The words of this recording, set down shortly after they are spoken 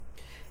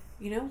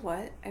You know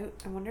what? I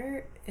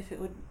wonder if it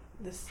would...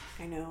 This,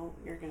 I know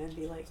you're going to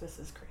be like, this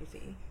is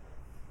crazy.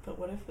 But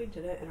what if we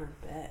did it in our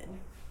bed?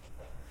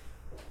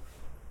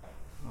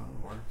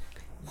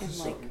 And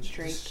like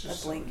draped a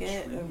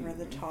blanket over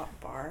the top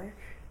bar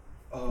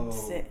and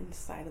sit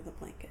inside of the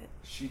blanket.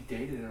 She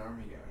dated an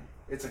army guy.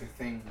 It's like a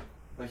thing.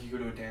 Like you go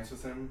to a dance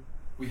with him.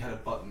 We had a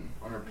button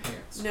on her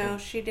pants. No,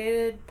 she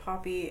dated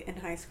Poppy in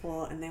high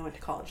school and they went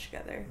to college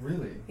together.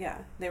 Really? Yeah,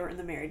 they were in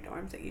the married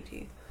dorms at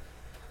UT.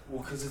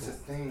 Well, because it's a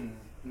thing.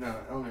 No,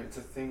 Eleanor, it's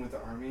a thing with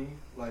the army.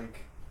 Like,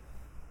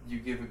 you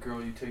give a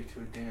girl you take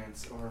to a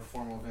dance or a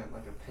formal event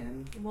like a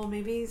pin. Well,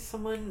 maybe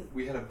someone...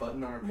 We had a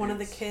button on our pants. One of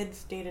the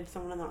kids dated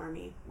someone in the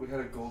army. We had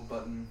a gold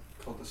button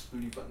called the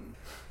Spoonie button.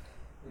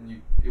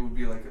 And it would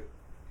be like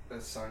a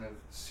sign of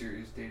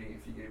serious dating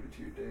if you gave it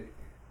to your date.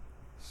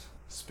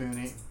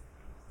 Spoonie.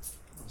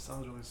 That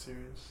sounds really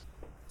serious.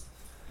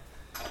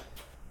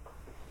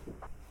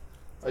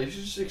 You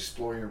should just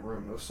explore your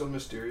room. It was so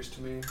mysterious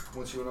to me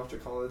once you went off to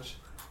college.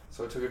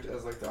 So I took it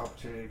as like the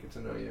opportunity to get to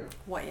know you.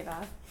 What, your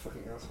dad?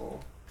 Fucking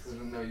asshole. Because I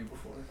didn't know you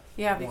before.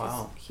 Yeah,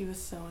 because he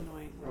was so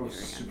annoying when I was we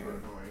were super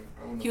younger.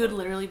 annoying. He would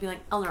literally be like,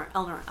 Eleanor,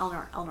 Eleanor,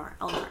 Eleanor, Eleanor,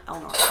 Eleanor,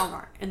 Eleanor,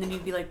 Eleanor. And then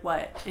you'd be like,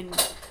 what?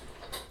 And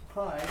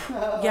hi.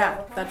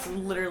 Yeah, that's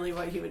literally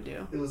what he would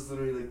do. It was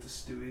literally like the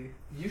Stewie.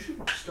 You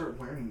should start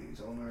wearing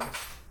these, Eleanor.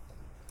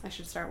 I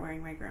should start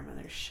wearing my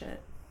grandmother's shit.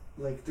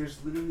 Like,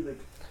 there's literally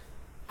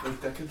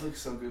like that could look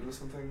so good with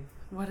something.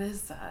 What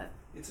is that?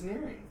 It's an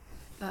earring.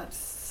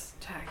 That's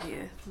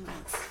tacky.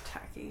 That's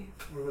tacky.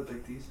 What about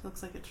like these?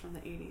 Looks like it's from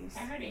the 80s.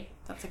 Alrighty.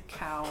 That's a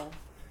cow.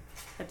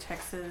 A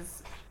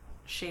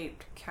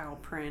Texas-shaped cow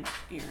print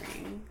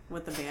earring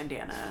with a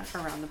bandana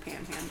around the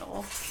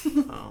panhandle.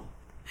 Oh.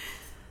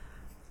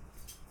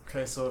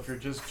 Okay, so if you're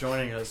just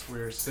joining us,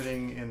 we're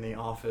sitting in the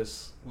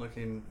office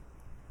looking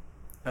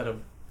at a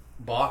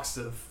box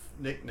of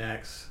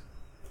knickknacks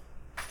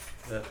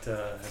that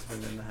has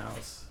been in the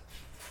house.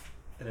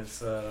 And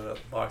it's a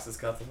box that's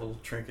got the little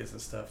trinkets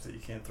and stuff that you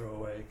can't throw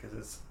away because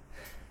it's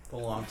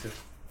belonged to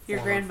Your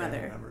former grandmother.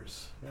 family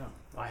members. Yeah,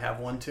 I have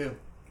one too.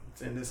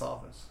 It's in this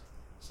office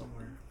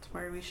somewhere. It's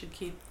where we should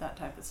keep that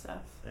type of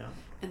stuff. Yeah.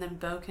 And then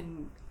Bo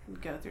can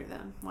go through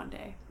them one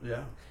day.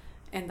 Yeah.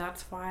 And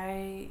that's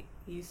why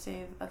you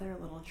save other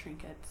little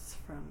trinkets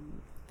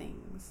from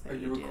things that Are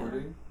you do.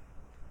 recording?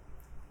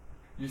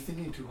 You're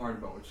thinking too hard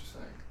about what you're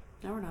saying.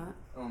 No, we're not.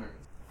 Eleanor.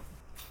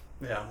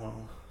 Yeah,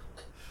 well,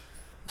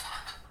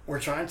 we're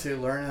trying to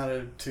learn how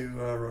to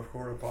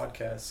record a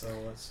podcast, so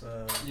let's...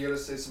 You gotta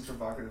say some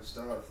provocative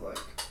stuff, like,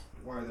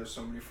 why are there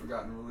so many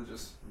forgotten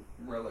religious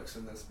relics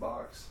in this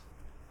box?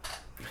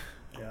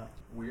 Yeah.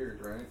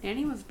 Weird, right?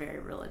 Annie was very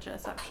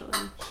religious, actually.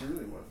 She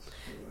really was.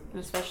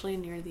 And especially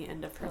near the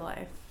end of her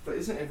life. But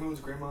isn't everyone's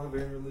grandma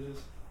very religious?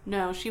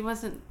 No, she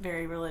wasn't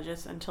very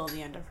religious until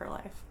the end of her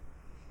life.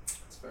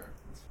 That's fair.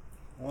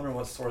 I wonder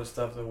what sort of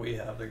stuff that we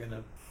have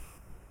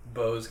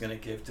Bo's gonna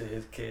give to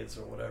his kids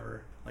or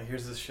whatever. Like,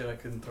 here's this shit I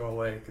couldn't throw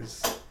away because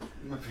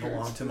it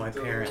belonged to my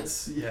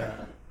parents. Yeah.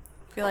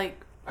 I feel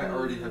like... I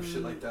already have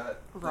shit like that.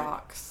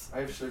 Rocks. Like,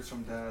 I have shirts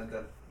from Dad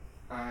that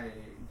I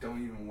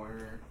don't even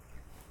wear,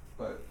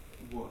 but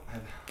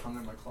have hung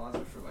in my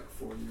closet for like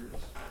 4 years.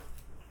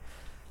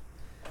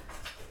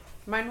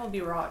 Mine will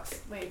be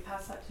rocks. Wait,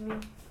 pass that to me.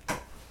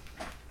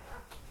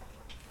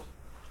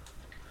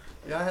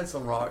 Yeah, I had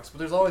some rocks, but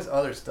there's always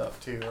other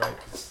stuff too, right?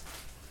 'Cause,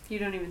 You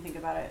don't even think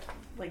about it.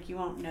 Like, you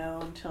won't know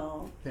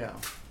until... yeah,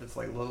 it's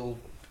like little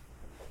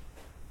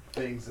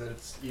things that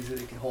it's easy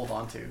to hold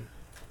on to.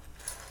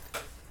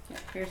 Yeah,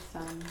 here's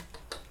some.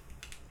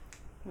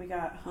 We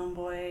got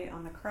Homeboy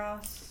on the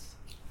cross.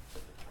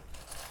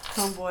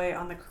 Homeboy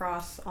on the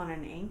cross on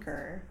an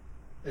anchor.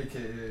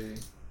 AKA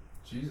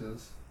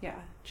Jesus. Yeah,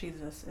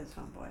 Jesus is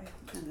Homeboy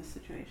in this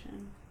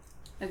situation.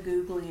 A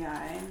googly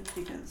eye,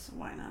 because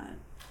why not?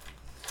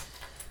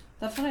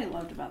 That's what I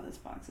loved about this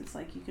box. It's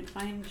like you could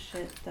find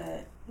shit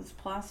that was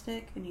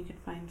plastic and you could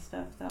find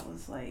stuff that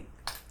was like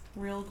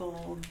real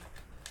gold.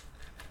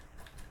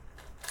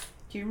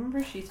 Do you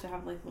remember she used to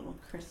have like little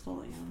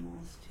crystal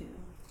animals too?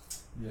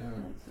 Yeah.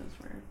 Like those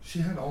were She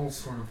had all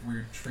sort of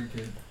weird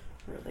trinket.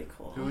 really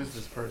cool. Who is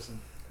this person?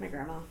 My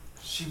grandma.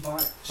 She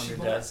bought. On your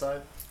dad's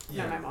side?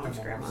 No, my mom's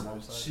grandma.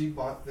 Mom's She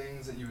bought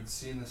things that you would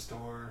see in the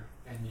store,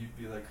 and you'd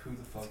be like, "Who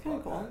the fuck It's kinda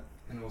bought cool. that?"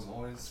 And it was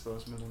always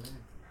Supposed middle name.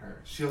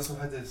 her. She also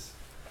had this.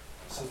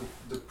 So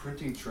the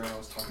printing tray I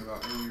was talking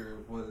about earlier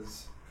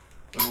was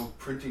a little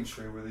printing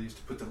tray where they used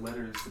to put the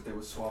letters that they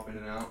would swap in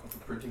and out of the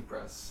printing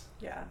press.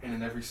 Yeah. And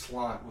in every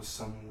slot was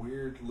some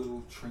weird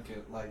little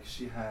trinket. Like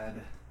she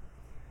had,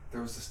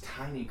 there was this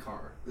tiny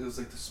car. It was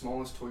like the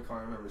smallest toy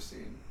car I've ever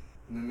seen.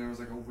 And then there was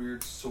like a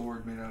weird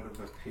sword made out of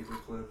a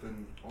paperclip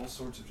and all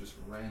sorts of just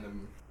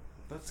random.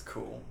 That's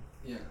cool.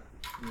 Yeah.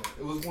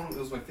 It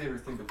was my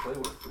favorite thing to play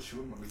with, but she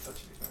wouldn't let me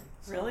touch anything.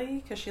 So. Really?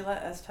 Because she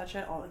let us touch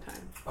it all the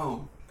time.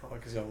 Oh. Probably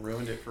because y'all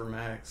ruined it for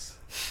Max.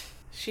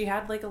 She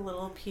had like a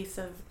little piece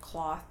of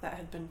cloth that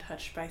had been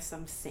touched by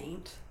some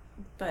saint,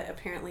 but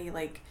apparently,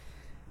 like,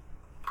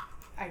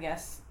 I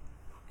guess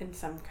in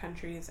some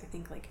countries, I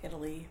think like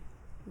Italy,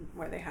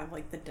 where they have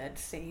like the dead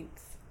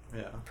saints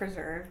Yeah.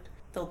 preserved.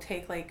 They'll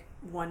take like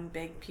one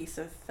big piece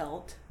of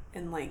felt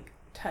and like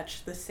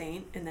touch the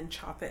saint and then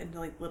chop it into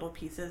like little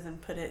pieces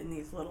and put it in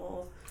these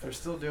little They're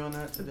still doing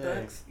that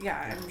today. books.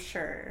 Yeah, I'm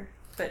sure.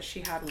 But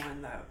she had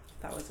one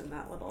that was in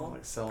that little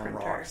Like selling printer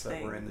rocks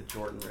thing. that were in the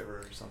Jordan River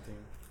or something.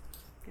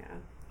 Yeah.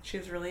 She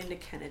was really into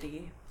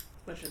Kennedy,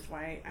 which is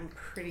why I'm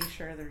pretty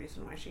sure the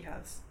reason why she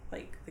has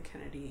like the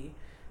Kennedy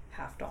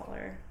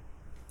 $50.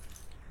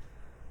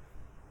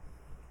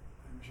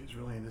 She's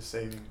really into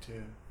saving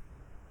too.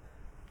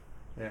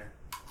 There.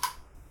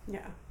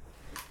 Yeah.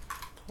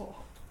 Oh.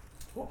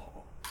 Oh.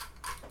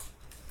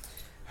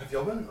 Have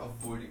y'all been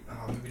avoiding?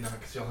 Maybe not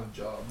because y'all have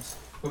jobs,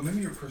 but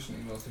maybe your personal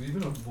emails. Have you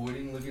been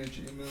avoiding looking at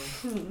your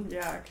email?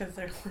 Yeah, because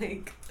they're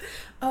like,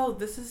 oh,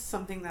 this is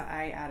something that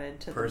I added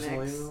to Personal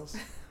the mix. emails?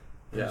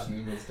 Yeah. Personal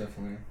emails,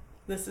 definitely.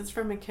 This is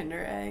from a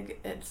Kinder Egg.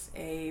 It's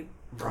a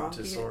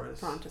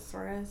Brontosaurus.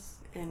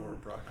 And Or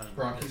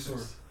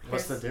Brontosaurus.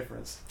 What's the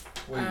difference?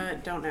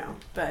 Wait, don't know,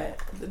 but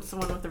it's the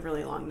one with the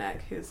really long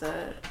neck who's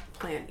a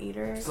plant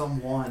eater.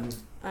 Someone.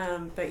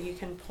 But you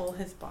can pull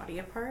his body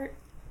apart.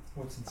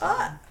 what's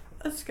inside?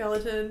 A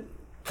skeleton.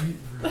 Wait,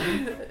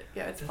 really?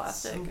 Yeah, it's That's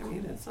plastic. so I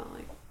mean, cool. it's not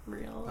like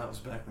real. That was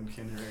back when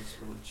Kinder Eggs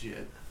were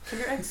legit.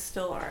 Kinder Eggs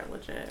still are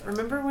legit.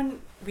 Remember when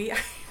we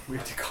We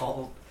had to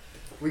call.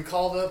 We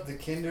called up the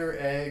Kinder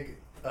Egg,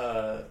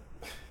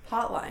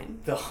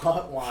 hotline? the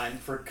hotline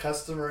for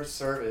customer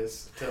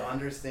service to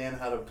understand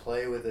how to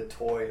play with a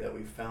toy that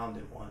we found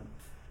in one,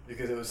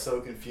 because it was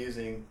so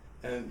confusing.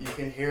 And you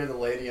can hear the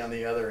lady on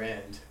the other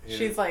end.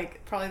 She's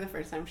like probably the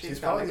first time She's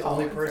gotten probably a the call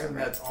only in person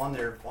forever. that's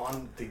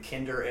on the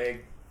Kinder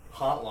Egg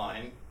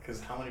hotline,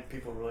 because how many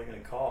people are really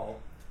going to call?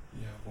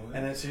 Yeah, what?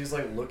 And then she's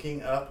like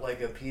looking up like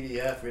a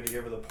PDF. We had to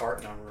give her the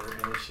part number, and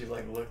then she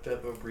like looked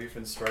up a brief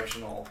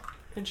instructional.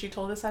 And she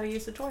told us how to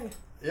use the toy.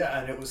 Yeah,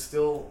 and it was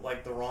still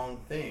like the wrong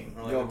thing.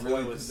 Or, like, Y'all the toy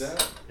really was, did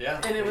that? Yeah.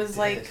 And it we was did.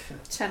 like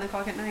 10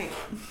 o'clock at night.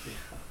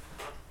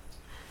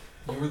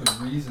 You were the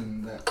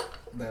reason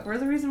that We're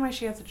the reason why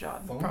she has a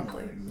job, phone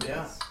probably. line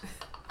exists.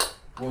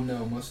 Well,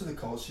 no, most of the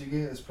calls she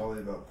get is probably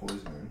about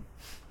poisoning.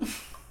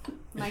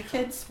 My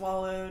kid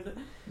swallowed.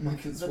 My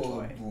kid The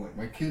swallowed toy. blood.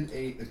 My kid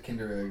ate a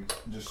Kinder Egg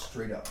just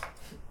straight up.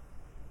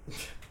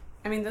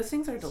 I mean, those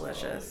things are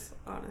delicious,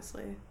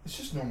 honestly. It's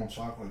just normal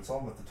chocolate. It's all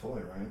about the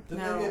toy, right? Did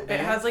No, they get it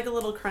banned? has like a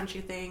little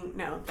crunchy thing.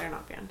 No, they're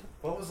not banned.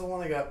 What was the one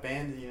that got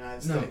banned in the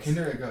United No, States?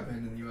 Kinder Egg got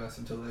banned in the U.S.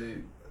 until they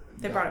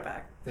Brought it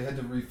back. They had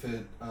to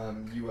refit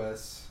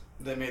U.S.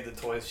 They made the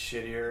toys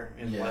shittier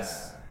and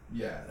less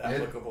Yeah. They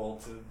had- applicable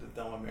to the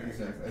dumb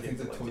Americans. exactly. I think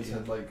the toys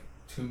had like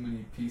too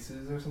many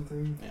pieces or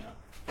something.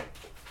 Yeah.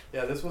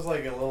 Yeah, this was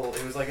like a little.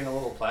 It was like in a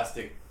little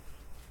plastic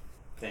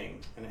thing,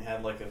 and it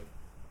had like a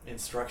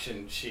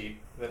instruction sheet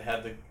that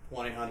had the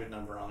 1-800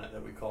 number on it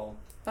that we called.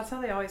 That's how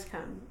they always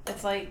come.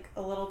 It's like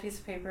a little piece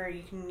of paper.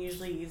 You can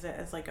usually use it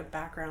as like a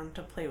background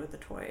to play with the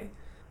toy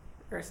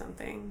or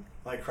something.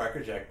 Like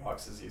Cracker Jack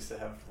boxes used to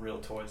have real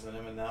toys in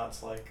them, and now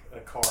it's like a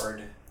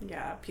card.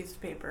 Yeah, a piece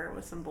of paper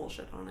with some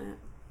bullshit on it.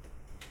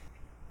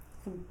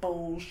 Some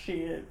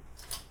bullshit.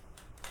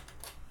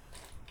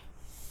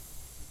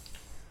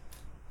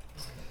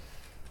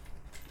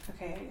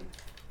 Okay.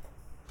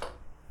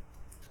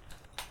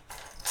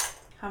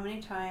 How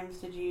many times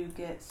did you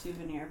get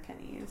souvenir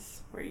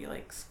pennies where you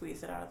like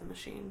squeeze it out of the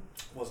machine?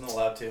 Wasn't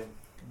allowed to.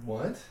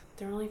 What?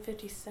 They're only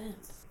 50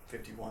 cents.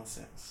 51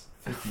 cents.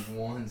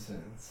 51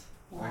 cents.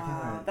 Why can't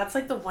Wow. I- That's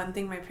like the one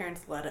thing my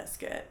parents let us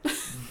get.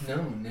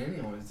 No, Nanny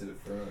always did it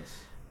for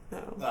us. No.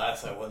 No,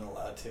 that's I wasn't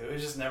allowed to. It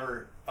was just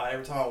never.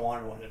 Every time I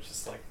wanted one, it's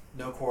just like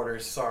no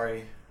quarters.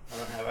 Sorry,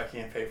 I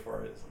can't pay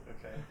for it. It's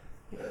like okay.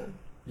 Yeah.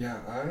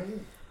 Yeah,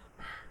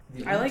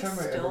 the I, only like, time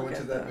I ever still went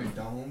to get that them.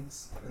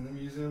 McDonald's in the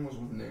museum was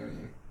with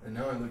Nanny. And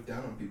now I look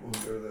down on people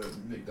who go to the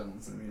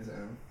McDonald's in the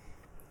museum.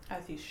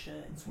 As you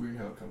should. It's weird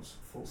how it comes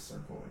full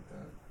circle like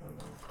that. I don't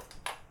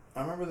know.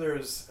 I remember there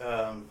was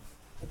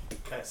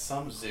at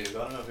some zoo. I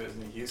don't know if it was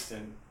in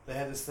Houston. They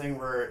had this thing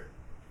where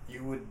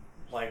you would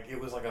like it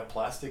was like a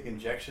plastic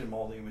injection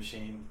molding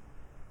machine,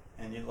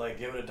 and you'd like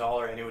give it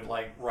 $1, and it would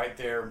like right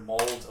there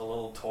mold a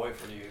little toy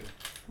for you.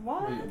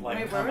 What? Wait, Like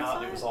Wait, come where was out that?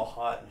 and it was all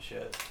hot and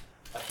shit.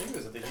 I think it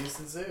was at the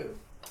Houston Zoo.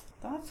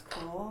 That's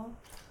cool.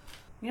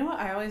 You know what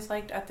I always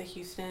liked at the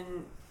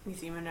Houston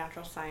Museum of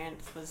Natural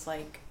Science was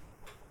like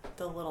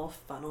the little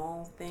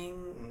funnel thing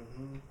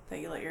Mm-hmm. that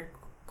you let your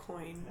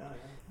coin. Yeah,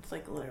 It's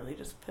like literally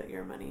just put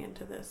your money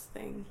into this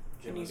thing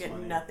Give and you us get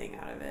money. nothing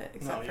out of it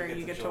except for you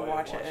the get to joy of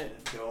watch watching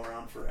it. go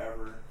around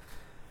forever.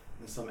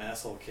 And some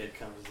asshole kid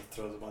comes and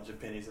throws a bunch of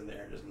pennies in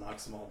there and just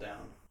knocks them all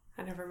down.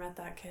 I never met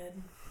that kid.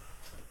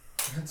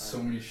 I had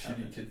so many shitty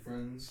haven't. kid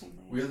friends. Same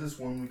thing. We had this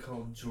one we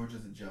called George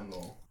of the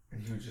Jungle.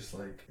 And he would just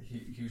like,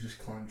 he would just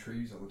climb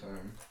trees all the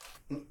time.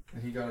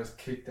 And he got us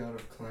kicked out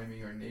of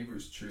climbing our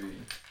neighbor's tree.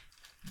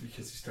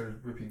 Because he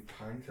started ripping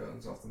pine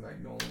cones off the The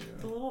Magnolia.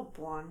 little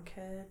blonde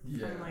kid.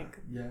 Yeah. From, like,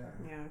 Yeah.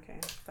 yeah, okay.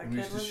 That And we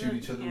kid used to was shoot an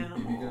each other with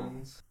BB animal.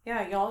 guns.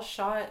 Yeah, y'all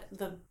shot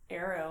the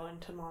arrow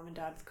into Mom and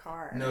Dad's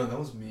car. No, that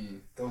was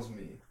me. That was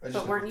me.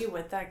 But weren't you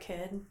with that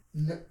kid?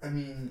 No, I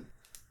mean,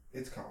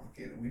 it's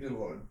complicated. We did a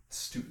lot of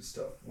stupid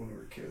stuff when we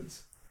were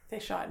kids. They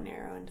shot an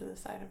arrow into the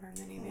side of our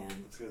minivan.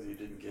 It's because you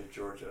didn't give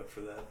George up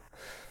for that.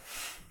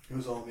 It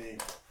was all me.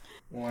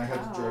 Well, I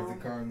had to drive the Wow.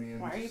 car in the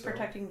end. Why are you so.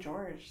 protecting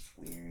George?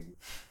 It's weird.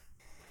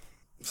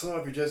 So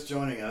if you're just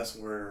joining us,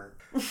 we're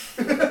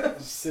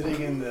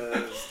sitting in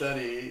the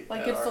study.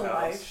 Like at it's our a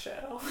live house.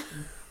 show.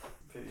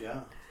 Yeah.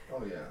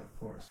 Oh yeah, of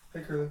course.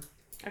 Hey, Curly.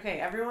 Okay,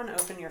 everyone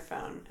open your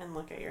phone and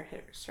look at your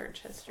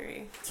search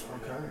history.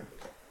 Okay.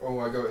 Oh,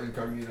 I go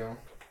incognito.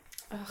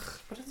 Ugh,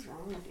 what is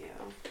wrong with you?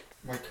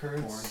 My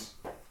current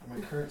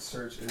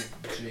search is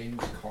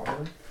James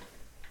Carter.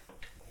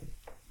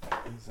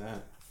 Who's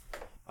that?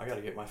 I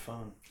gotta get my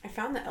phone. I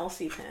found the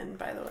Elsie pin,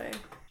 by the way.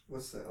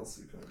 What's the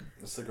Elsie pin?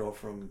 It's the girl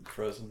from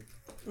Frozen.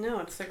 No,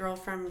 it's the girl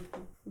from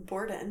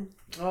Borden.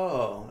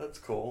 Oh, that's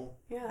cool.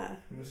 Yeah.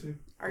 Let me see.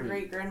 Our Wait.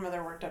 great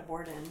grandmother worked at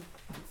Borden.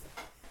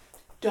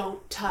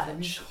 Don't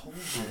touch.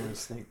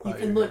 Snake You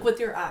can look with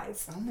your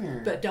eyes,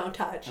 Elmer. but don't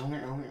touch.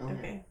 Elmer.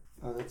 Okay.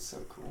 Oh, that's so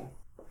cool.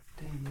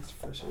 Dang, that's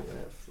fresh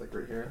AF. Like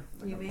right here.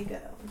 Like You may go.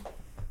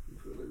 You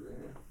put it like right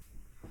here.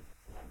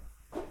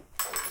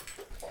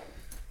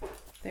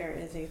 There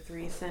is a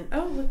 3-cent.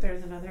 Oh, look,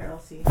 there's another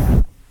Elsie.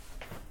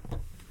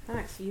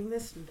 Max, you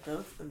missed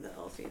both of the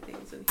Elsie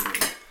things in here.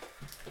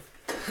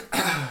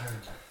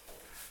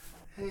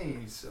 Hey,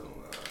 so,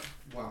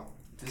 wow,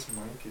 this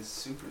mic is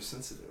super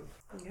sensitive.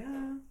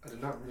 Yeah. I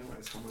did not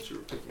realize how much you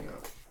were picking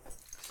up.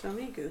 So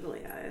many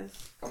googly eyes.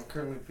 I'm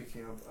currently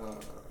picking up,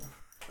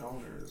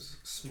 Eleanor's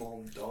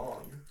small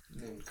dog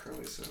named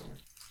Curly Sue.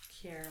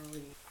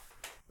 Carly.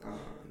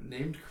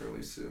 Named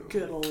Curly Sue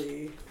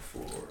Goodly.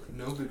 for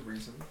no good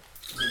reason.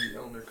 Maybe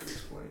Eleanor could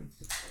explain.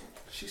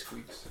 She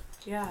squeaks.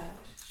 Yeah,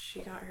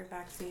 she got her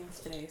vaccines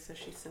today, so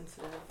she's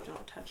sensitive.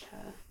 Don't touch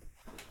her.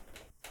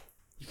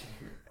 You can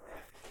hear.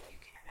 You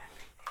can hear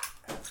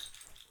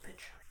everything.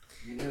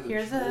 You know the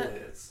Here's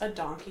drill is. a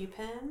donkey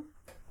pin.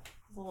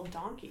 A little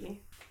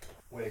donkey.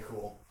 Way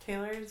cool.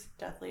 Taylor's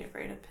deathly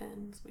afraid of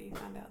pins, we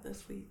found out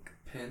this week.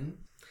 Pin?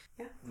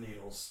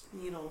 Needles.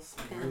 Needles,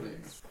 pins. Really?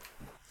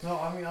 No,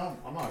 I mean,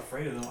 I'm not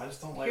afraid of them. I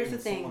just don't like Here's when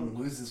the thing. someone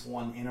loses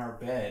one in our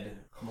bed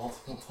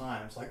multiple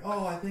times. Like,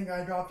 oh, I think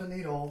I dropped a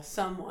needle.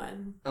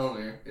 Someone.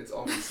 Eleanor, it's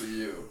obviously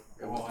you.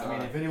 It Well, was I mean,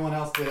 not. if anyone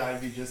else did,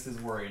 I'd be just as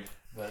worried.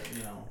 But,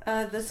 you know.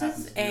 This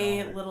Happens is to be a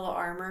on there. little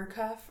armor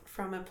cuff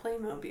from a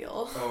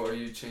Playmobil. Oh, are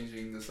you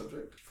changing the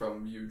subject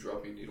from you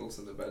dropping needles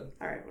in the bed?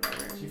 Alright,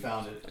 whatever. She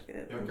found it. Fuck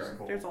it. It was Okay.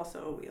 cool. There's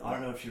also a wheel. I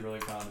don't know if she really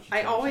found it. She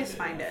I told me always she did,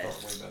 find and I it.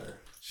 felt way better.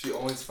 She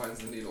always finds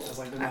the I was needles.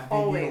 like, there's a big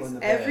Always. needle in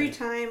the Every bed.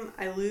 time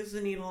I lose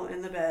the needle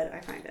in the bed, I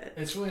find it.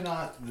 It's really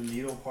not the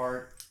needle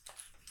part.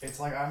 It's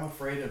like I'm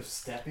afraid of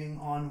stepping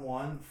on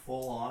one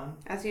full on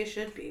As you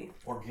should be.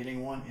 or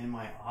getting one in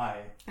my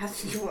eye.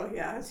 As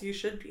you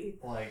should be.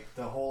 Like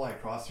the whole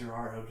like cross your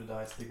heart, hope to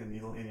die, stick a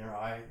needle in your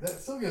eye. That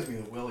still gives me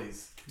the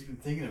willies. Even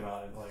thinking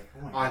about it, like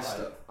oh my Eye god.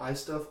 stuff. Eye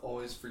stuff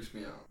always freaks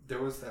me out. There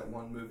was that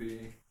one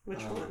movie.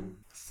 Which one?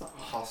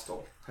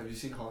 Hostel. Have you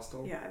seen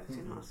Hostel? Yeah, I've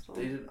seen Hostel.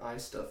 They did eye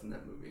stuff in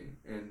that movie,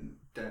 and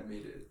that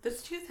made it.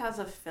 This tooth has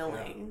a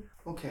filling.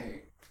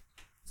 Okay,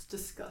 It's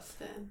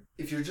disgusting.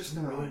 if you're just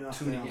I'm now really not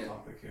tuning staying in, on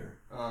topic here.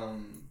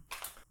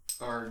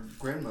 our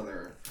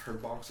grandmother, her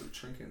box of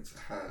trinkets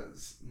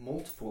has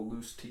multiple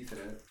loose teeth in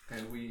it,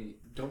 and we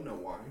don't know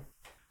why,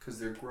 because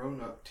they're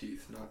grown-up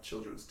teeth, not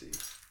children's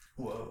teeth.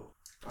 Whoa.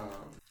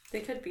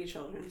 They could be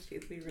children's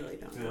teeth. We really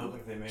don't They look know.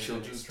 like they made it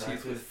Children's teeth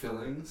extracted with for-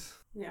 fillings.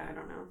 Yeah, I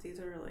don't know. These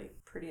are like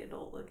pretty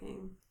adult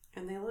looking,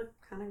 and they look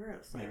kind of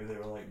gross. Maybe they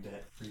were like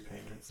debt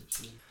repayments. And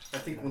shit. I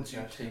think Yeah, once you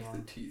gotcha. take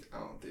the teeth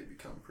out, they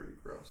become pretty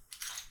gross.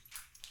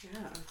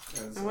 Yeah.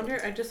 As, I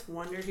wonder. I just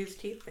wonder whose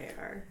teeth they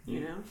are.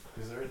 You know.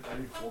 Is there? Are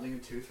you holding a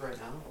tooth right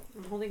now?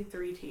 I'm holding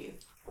 3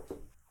 teeth.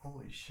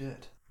 Holy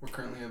shit! We're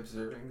currently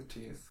observing the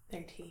teeth.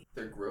 They're teeth.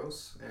 They're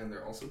gross, and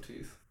they're also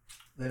teeth.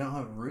 They don't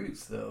have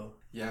roots though.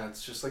 Yeah,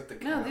 it's just like the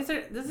cap. No, these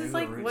are. This Maybe is the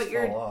like roots what fall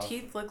your off.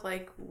 teeth look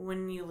like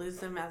when you lose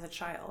them as a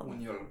child. when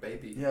you're a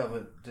baby. Yeah,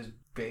 but does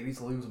babies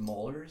lose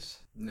molars?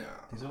 No.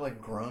 These are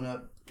like grown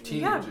up.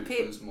 Teenagers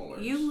Yeah, lose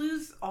molars. You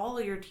lose all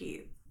of your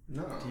teeth.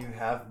 No. Do you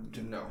have?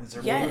 No. Is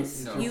there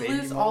Yes, No. molars? you Baby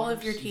lose all of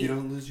molars? your You teeth.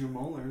 don't lose your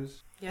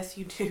molars. Yes,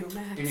 you do,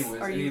 Max.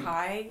 Anyways, are you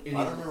high? I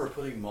don't remember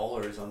putting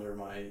molars under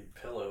my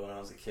pillow when I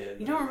was a kid.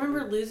 You don't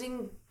remember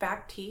losing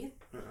back teeth?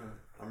 I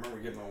remember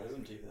getting my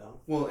wisdom teeth out.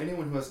 Well,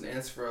 anyone who has an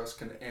answer for us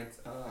can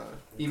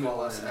email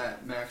Call us in.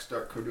 at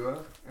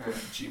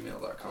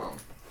max.cordua@gmail.com.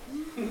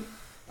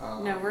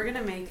 No, we're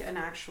gonna make an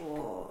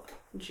actual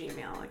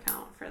Gmail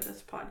account for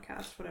this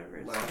podcast, whatever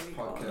it's Last gonna be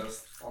called.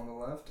 podcast on the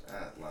left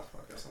at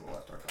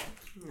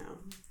lastpodcastontheleft.com. No,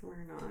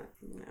 we're not.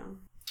 No.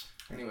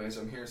 Anyways,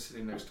 I'm here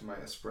sitting next to my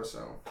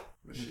espresso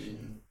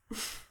machine.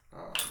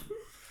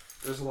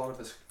 There's a lot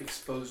of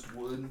exposed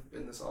wood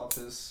in this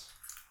office.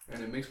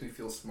 And it makes me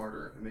feel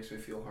smarter. It makes me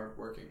feel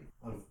hardworking.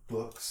 A lot of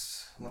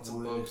books. Lots of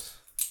books.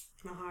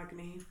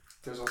 Mahogany.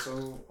 There's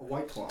also a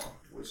White Claw,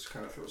 which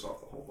kind of throws off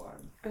the whole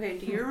vibe. Okay,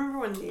 do you remember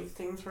when these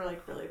things were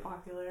like really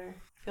popular?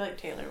 I feel like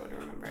Taylor would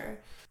remember.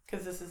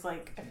 Because this is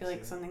like, I feel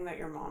like something that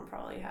your mom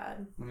probably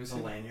had. Let me A see.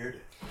 lanyard.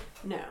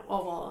 No.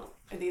 Well,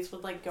 these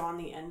would like go on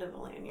the end of a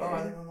lanyard. Oh,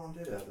 I think my mom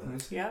did have Let me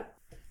that. see. Yep.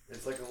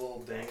 It's like a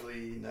little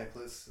dangly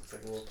necklace. It's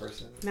like a little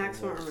person. Max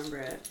won't remember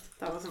it.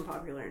 That wasn't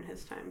popular in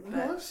his time. No,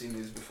 But I've seen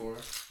these before.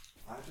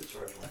 I have to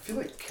charge one. I feel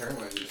like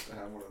Caroline used to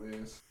have one of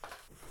these.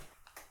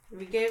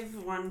 we gave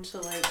one to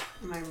like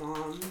my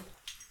mom.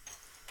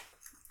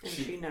 And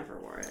She- she never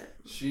wore it.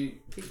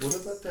 What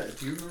about that?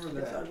 Do you remember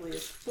It's that? ugly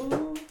as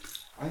fuck.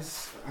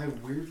 I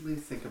weirdly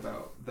think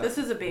about that. This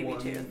is a baby one,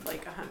 tooth,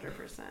 like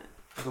 100%.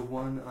 The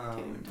one, Can't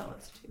even tell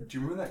it's a tooth. do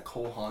you remember that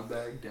Cole Haan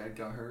bag Dad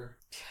got her?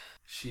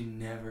 She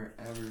never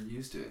ever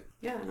used it.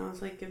 Yeah, and I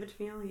was like, give it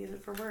to me, I'll use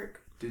it for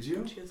work. Did you?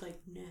 And she was like,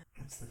 no.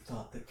 It's the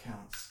thought that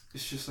counts.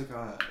 It's just like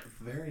a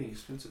very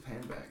expensive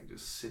handbag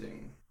just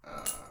sitting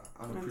It's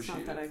not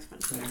unappreciated. that Maybe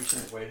expensive.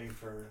 she's waiting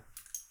for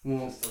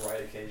Well, just the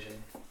right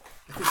occasion.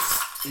 I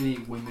think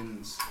any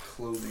women's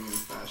clothing and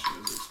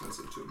fashion is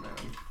expensive to a man.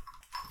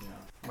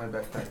 Yeah. My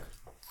backpack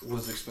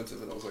was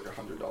expensive and it was like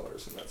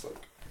 $100, and that's like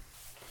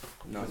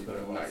not That's even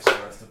better a off nice for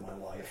the rest of my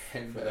life for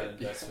that handbag.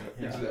 investment.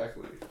 Yeah,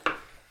 exactly.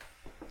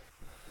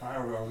 Alright,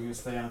 are we gonna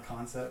stay on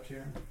concept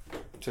here?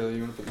 Taylor,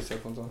 you want to put these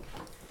headphones on?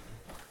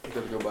 You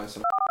gotta go buy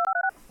some.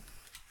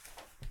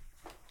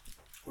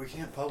 We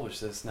can't publish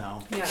this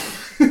now. Yeah.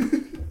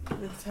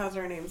 This has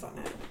our names on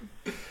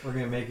it. We're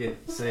gonna make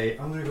it say,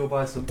 I'm gonna go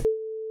buy some.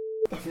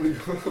 I'm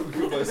gonna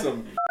go buy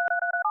some.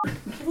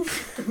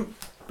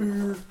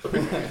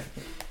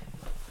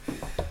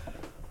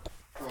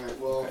 Alright,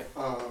 well,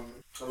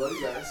 I love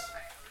you guys.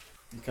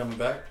 You coming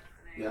back?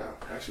 Yeah,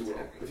 I actually will.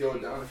 If y'all are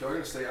down, if y'all are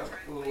gonna stay up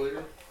a little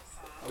later,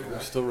 I'll be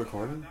back. still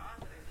recording?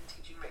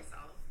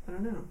 I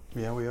don't know.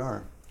 Yeah, we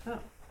are. Oh,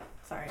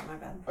 sorry, my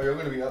bad. Are y'all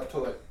gonna be up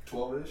till like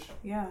 12-ish?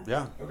 Yeah.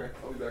 Yeah. Okay,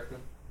 I'll be back then.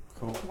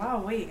 Cool.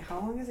 Wow, wait, how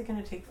long is it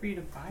going to take for you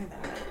to buy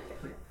that?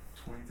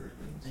 23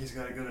 minutes. He's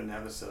gotta go to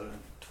Navasota.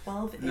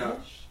 12-ish? No.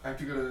 I have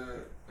to go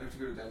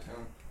to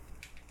downtown.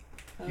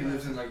 He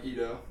lives in like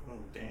Edo. Oh,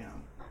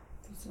 damn.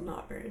 It's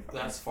not very far.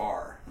 That's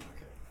far.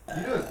 Okay.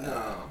 He does?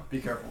 No.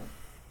 Be careful.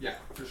 Yeah,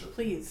 for sure.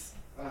 Please,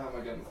 I don't have my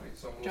gun with me,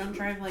 so I'm don't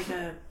drive like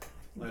a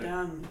Later.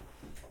 dumb.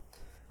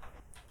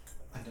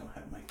 I don't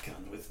have my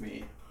gun with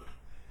me.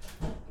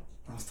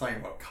 I was talking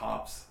about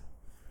cops.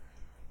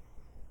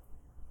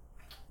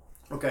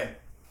 Okay.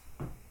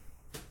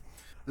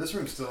 This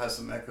room still has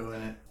some echo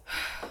in it.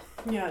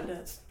 Yeah, it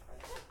does.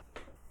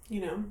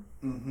 You know?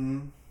 Mm-hmm.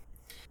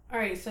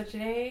 Alright, so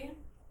today,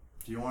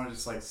 Do you want to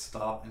just like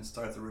stop and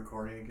start the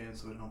recording again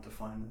so we don't have to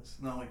find this?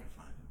 No, we can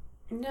find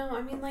it. no,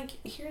 I mean, like,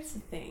 here's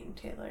the thing,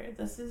 Taylor.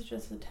 This is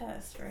just a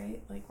test,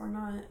 right? Like, we're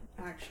not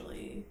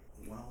actually.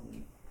 Well,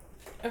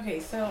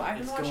 Okay, so I've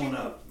been it's watching. going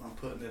up. I'm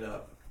putting it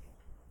up.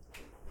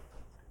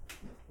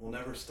 We'll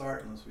never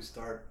start unless we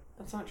start.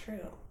 That's not true.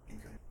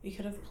 Okay. You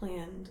could have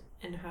planned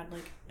and had,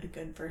 like, a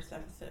good first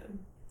episode.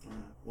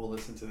 Alright. We'll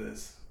listen to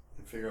this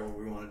and figure out what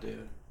we want to do.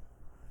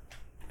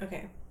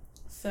 Okay,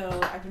 so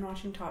I've been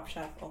watching Top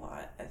Chef a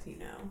lot, as you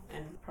know,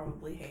 and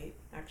probably hate.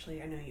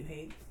 Actually, I know you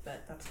hate,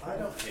 but that's fine. I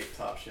don't hate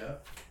Top Chef.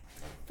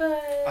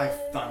 But I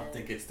don't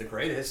think it's the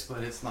greatest,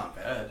 but it's not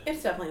bad.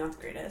 it's definitely not the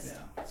greatest.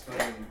 Yeah, it's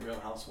better than Real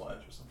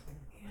Housewives or something.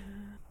 Yeah.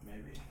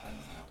 Maybe. I don't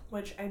know.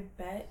 Which I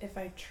bet if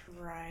I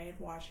tried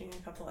watching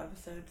a couple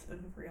episodes of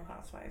Real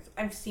Housewives,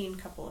 I've seen a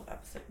couple of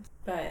episodes,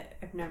 but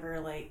I've never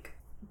like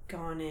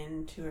gone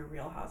into a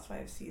Real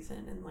Housewives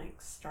season and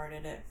like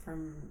started it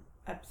from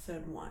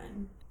episode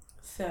 1.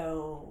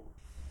 So,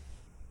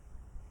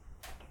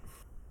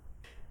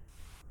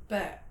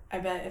 but I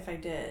bet if I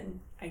did,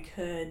 I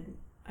could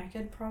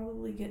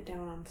probably get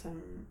down on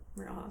some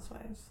Real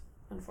Housewives,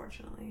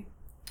 unfortunately.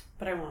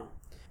 But I won't,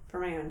 for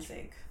my own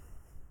sake.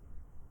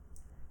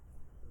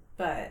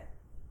 But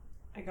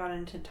I got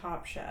into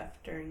Top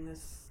Chef during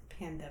this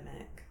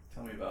pandemic.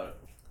 Tell me about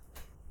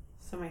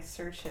So my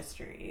search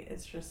history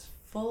is just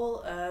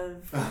full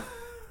of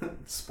it.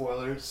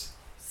 Spoilers.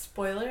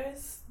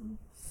 spoilers.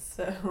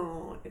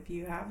 So if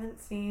you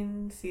haven't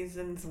seen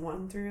seasons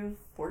 1 through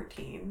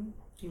 14,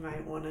 you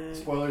might want to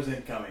Spoilers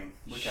incoming.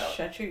 Look out.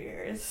 shut your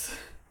ears.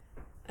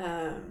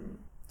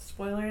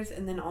 Spoilers,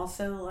 and then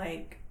also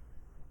like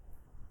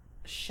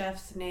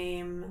chef's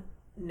name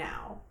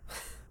now.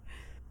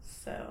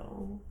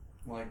 So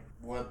Like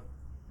what?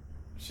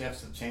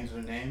 Chefs have changed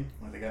their name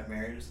when they got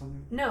married or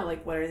something? no,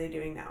 like what are they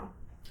doing now?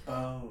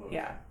 Oh. Okay.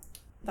 Yeah,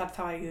 that's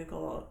how I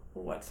Google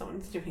what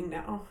someone's doing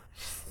now.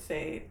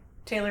 Say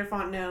Taylor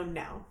Fontenot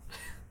now.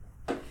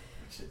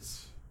 Which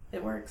is.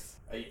 It works.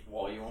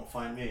 Well, you won't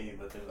find me,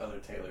 but there's other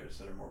Taylors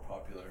that are more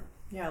popular.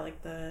 Yeah,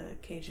 like the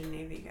Cajun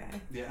Navy guy.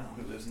 Yeah,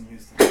 who lives in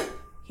Houston.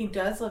 He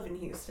does live in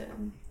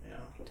Houston. Yeah.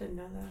 Didn't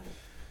know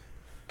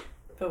that.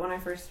 But when I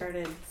first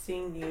started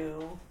seeing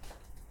you,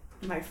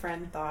 my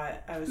friend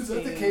thought I was Is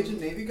that the seeing Cajun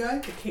Navy guy?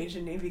 the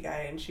Cajun Navy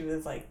guy, and she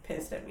was like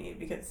pissed at me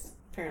because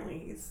apparently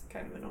he's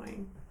kind of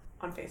annoying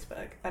on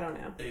Facebook. I don't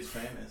know. He's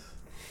famous.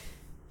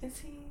 Is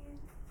he?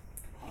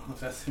 Well,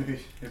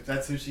 if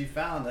that's who she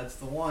found, that's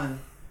the one.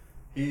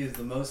 He is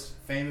the most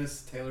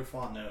famous Taylor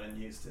Fontenot in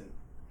Houston.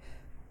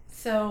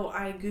 So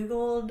I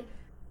Googled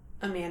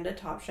Amanda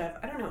Top Chef.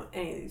 I don't know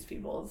any of these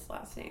people's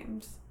last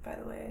names, by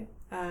the way.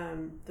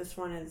 This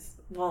one is,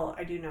 well,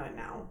 I do know it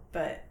now,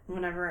 but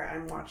whenever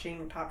I'm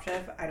watching Top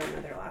Chef, I don't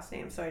know their last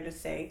name. So I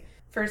just say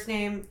first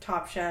name,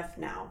 Top Chef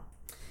now.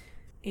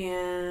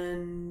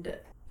 And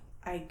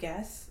I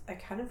guess I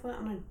kind of went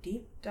on a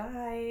deep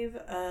dive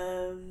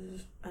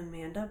of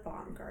Amanda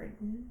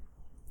Baumgarten.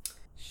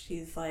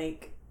 She's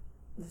like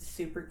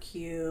super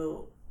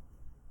cute.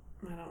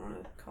 I don't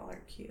want to call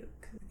her cute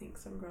because I think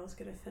some girls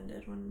get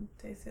offended when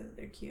they say that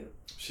they're cute.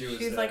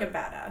 She's like a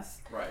badass.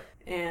 Right.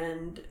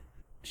 And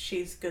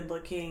she's good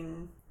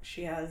looking.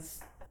 She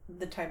has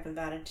the type of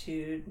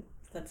attitude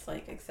that's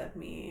like, accept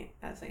me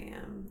as I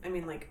am. I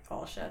mean, like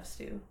all chefs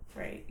do,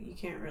 right? You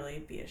can't really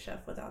be a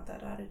chef without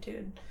that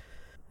attitude.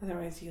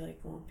 Otherwise, you like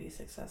won't be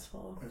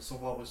successful. So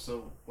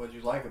what did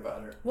you like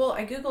about her? Well,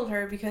 I Googled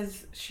her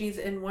because she's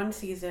in one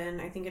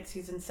season, I think it's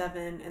season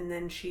 7, and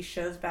then she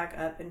shows back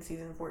up in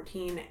season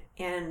 14,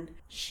 and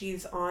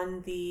she's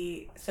on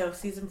so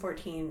season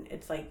 14,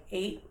 it's like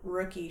 8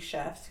 rookie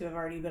chefs who have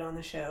already been on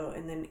the show,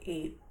 and then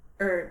 8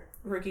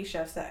 rookie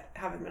chefs that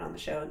haven't been on the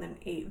show, and then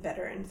 8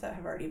 veterans that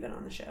have already been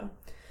on the show.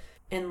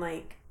 And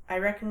like, I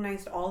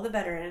recognized all the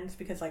veterans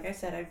because, like I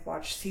said, I've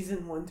watched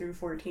season 1 through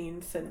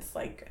 14 since,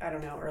 like, I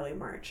don't know, early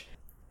March.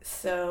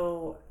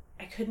 So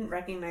I couldn't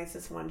recognize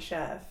this one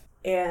chef.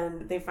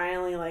 And they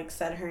finally, like,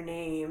 said her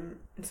name.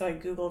 And so I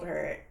Googled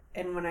her.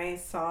 And when I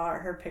saw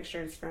her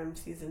pictures from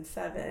season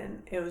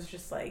 7, it was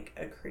just, like,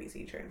 a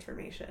crazy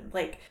transformation.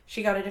 Like,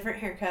 she got a different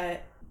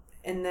haircut.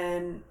 And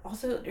then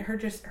also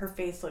her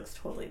face looks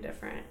totally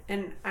different.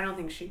 And I don't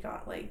think she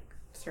got, like,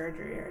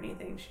 surgery or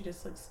anything. She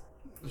just looks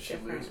Did she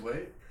different. lose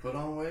weight? Put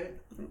on weight?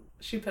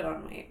 She put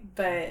on weight,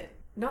 but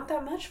not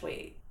that much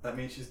weight. That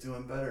means she's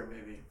doing better,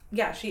 maybe.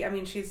 Yeah,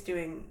 she's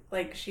doing,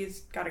 like,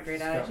 she's got a great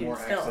She's attitude got more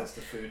still. access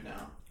to food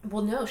now.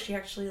 Well, no, she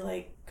actually,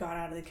 like, got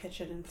out of the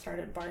kitchen and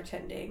started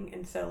bartending.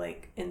 And so,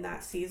 like, in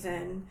that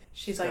season,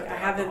 she's like, I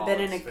haven't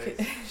been in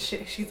a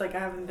she's like, I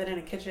haven't been in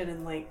a kitchen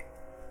in, like,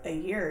 a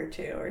year or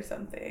 2 or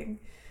something.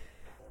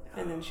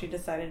 And then she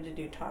decided to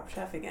do Top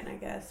Chef again, I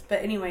guess.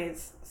 But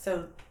anyways,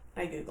 so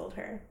I Googled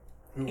her.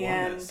 Who won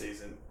that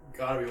season?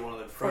 Gotta be one of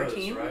the pros,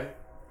 14? Right?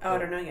 Oh, I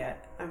don't know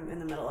yet. I'm in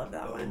the middle of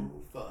that one.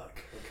 Oh, fuck.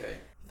 Okay.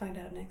 Find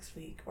out next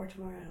week or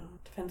tomorrow.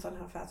 Depends on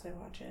how fast I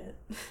watch it.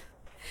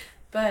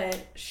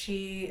 But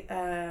she,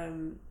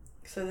 so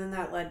then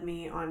that led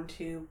me on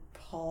to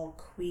Paul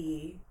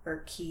Key,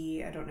 or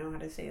Key, I don't know how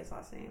to say his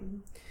last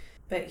name.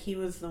 But he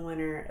was the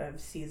winner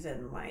of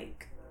season,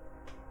 like,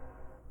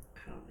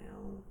 I don't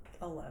know,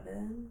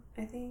 11,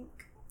 I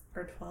think,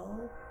 or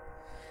 12.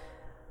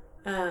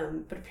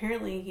 But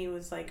apparently he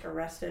was, like,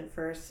 arrested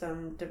for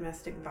some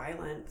domestic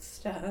violence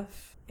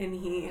stuff, and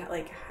he,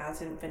 like,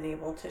 hasn't been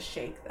able to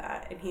shake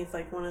that, and he's,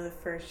 like, one of the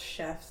first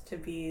chefs to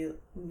be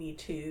Me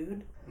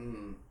Too'd.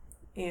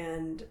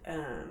 And,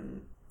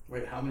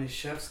 Wait, how many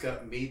chefs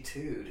got Me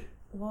Too'd?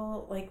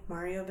 Well, like,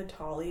 Mario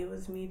Batali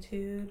was Me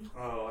Too'd.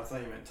 Oh, I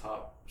thought you meant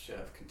Top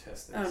Chef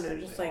contestants. Oh, no,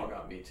 just, they like, all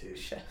got Me Too'd.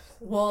 Chefs.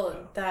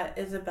 Well, that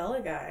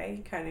Isabella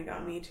guy kind of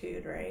got Me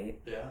Too'd, right?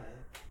 Yeah.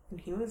 And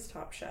he was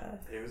Top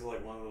Chef. He was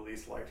like one of the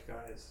least liked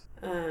guys.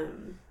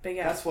 But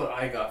yeah. That's what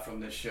I got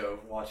from this show,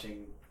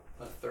 watching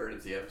a third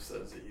of the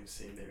episodes that you've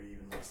seen, maybe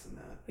even less than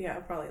that. Yeah,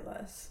 probably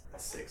less. A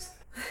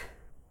sixth.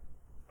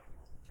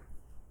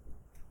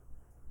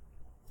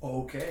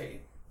 Okay.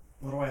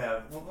 What do I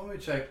have? Well, let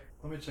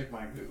me check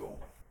my Google.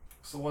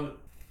 So what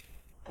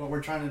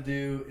we're trying to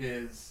do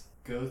is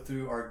go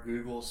through our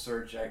Google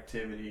search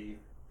activity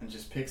and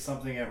just pick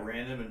something at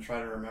random and try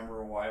to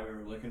remember why we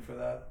were looking for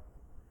that.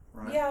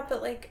 Right. Yeah,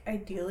 but, like,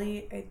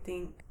 ideally, I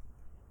think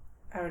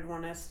I would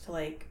want us to,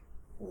 like,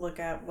 look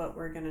at what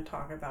we're going to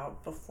talk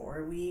about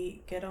before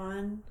we get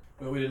on.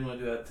 But we didn't want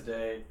to do that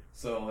today,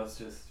 so let's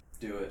just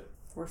do it.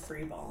 We're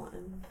free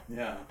balling.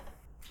 Yeah.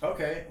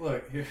 Okay,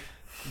 look, here.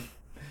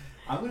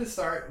 I'm going to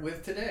start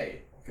with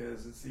today,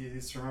 because it's the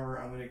easiest to remember.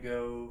 I'm going to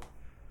go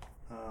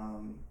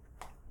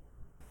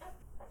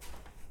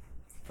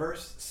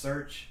first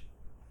search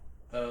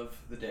of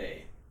the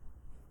day.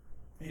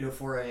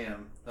 8:04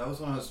 a.m. That was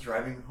when I was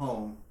driving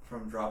home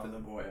from dropping the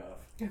boy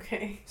off.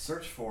 Okay.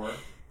 Search for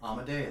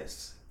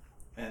Amadeus.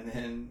 And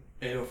then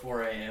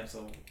 8:04 a.m.,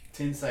 so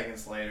 10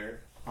 seconds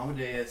later,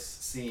 Amadeus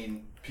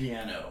scene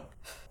piano.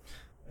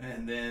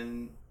 And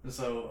then,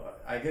 so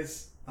I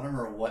guess, I don't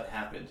remember what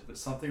happened, but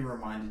something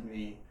reminded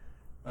me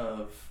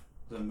of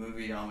the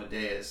movie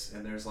Amadeus,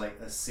 and there's like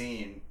a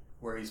scene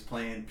where he's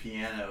playing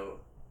piano,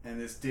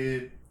 and this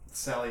dude,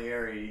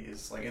 Salieri,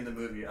 is like in the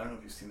movie. I don't know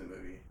if you've seen the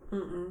movie.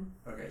 Mm-mm.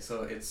 Okay,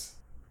 so it's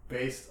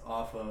based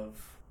off of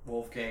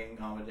Wolfgang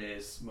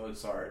Amadeus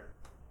Mozart,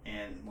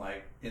 and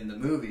like in the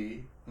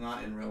movie,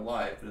 not in real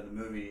life, but in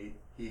the movie,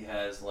 he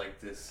has like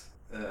this,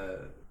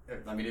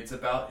 I mean, it's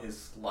about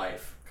his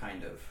life,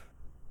 kind of.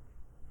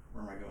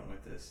 Where am I going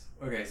with this?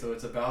 Okay, so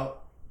it's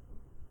about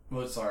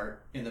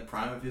Mozart in the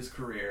prime of his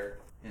career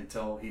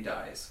until he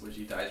dies, which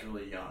he dies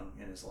really young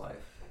in his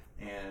life.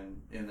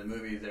 And in the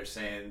movie, they're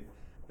saying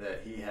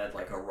that he had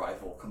like a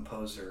rival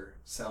composer,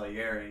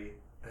 Salieri,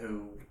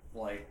 who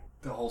like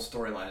the whole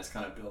storyline is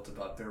kind of built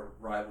about their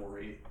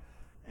rivalry.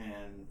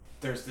 And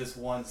there's this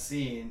one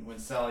scene when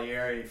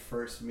Salieri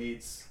first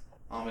meets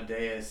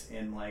Amadeus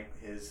in like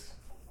his,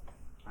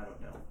 I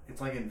don't know, it's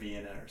like in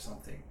Vienna or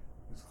something.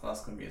 It's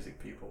classical music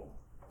people.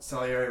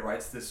 Salieri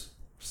writes this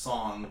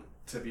song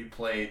to be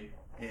played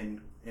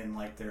in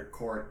like their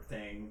court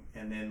thing,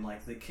 and then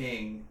like the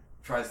king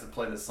tries to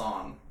play the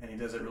song and he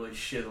does it really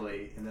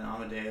shittily, and then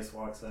Amadeus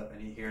walks up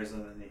and he hears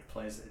him and he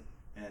plays it,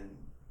 and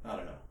I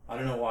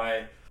don't know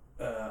why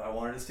I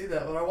wanted to see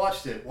that, but I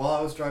watched it while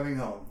I was driving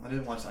home. I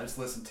didn't watch it, I just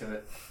listened to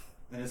it,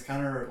 and it's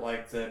kind of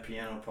like the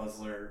Piano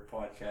Puzzler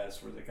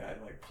podcast where the guy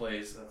like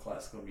plays a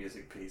classical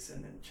music piece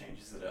and then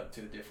changes it up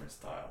to a different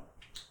style.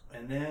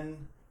 And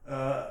then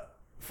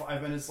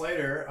 5 minutes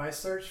later, I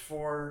searched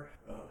for,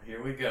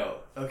 here we go.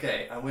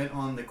 Okay, I went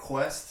on the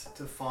quest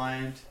to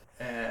find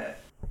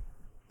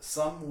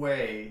some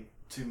way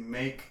to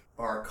make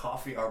our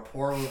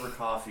pour over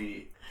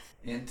coffee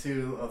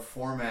into a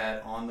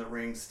format on the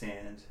ring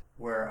stand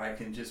where I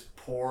can just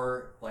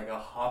pour like a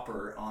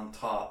hopper on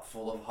top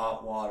full of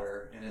hot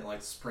water, and it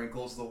like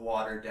sprinkles the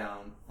water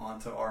down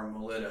onto our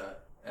Melita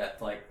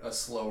at like a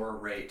slower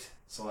rate.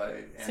 So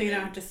you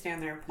don't have to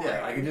stand there pouring.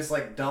 Yeah, I can just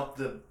like dump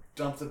the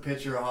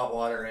pitcher of hot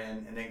water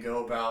in and then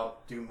go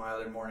about, do my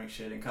other morning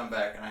shit, and come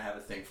back and I have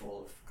a thing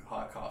full of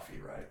hot coffee,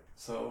 right?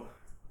 So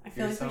I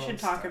feel like we should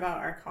talk about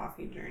our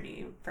coffee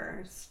journey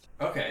first.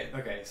 Okay,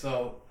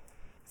 so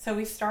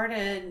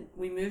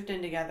we moved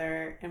in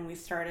together, and we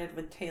started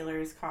with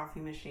Taylor's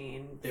coffee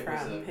machine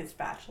from his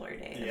bachelor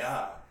days.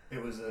 Yeah,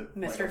 it was a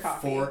Mr.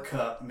 Coffee.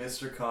 4-cup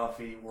Mr.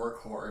 Coffee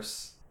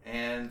workhorse,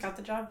 and got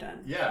the job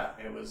done. Yeah,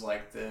 it was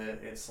like the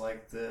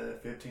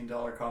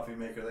 $15 coffee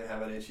maker they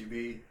have at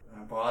HEB.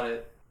 I bought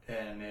it,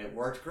 and it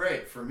worked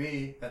great for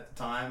me at the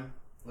time,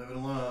 living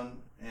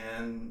alone,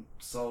 and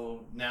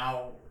so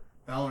now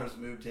Eleanor's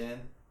moved in,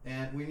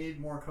 and we need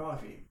more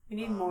coffee. We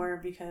need more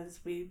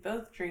because we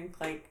both drink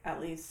like at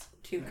least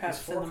 2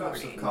 cups in the morning. 4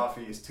 cups of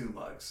coffee is 2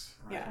 mugs.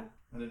 Right? Yeah.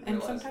 I didn't and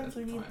realize sometimes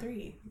we need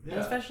 3. Yeah.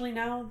 Especially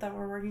now that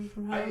we're working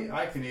from home.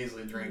 I can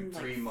easily drink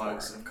 3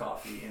 mugs of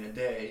coffee in a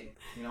day.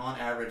 You know, on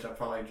average, I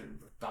probably drink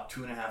about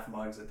 2.5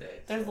 mugs a day.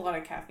 There's a lot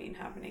of caffeine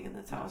happening in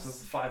this house. So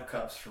 5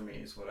 cups for me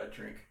is what I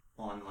drink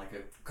on like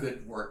a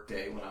good work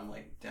day when I'm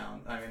like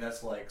down. I mean,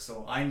 that's like,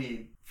 so I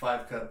need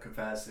 5-cup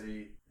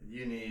capacity.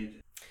 You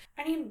need...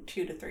 I need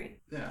 2 to 3.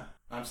 Yeah.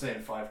 I'm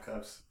saying 5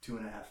 cups,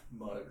 2.5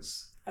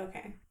 mugs.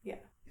 Okay. Yeah.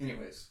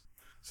 Anyways.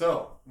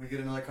 So, we get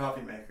another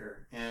coffee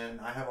maker, and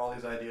I have all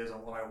these ideas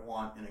on what I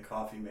want in a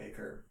coffee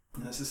maker.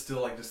 And this is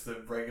still like just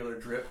the regular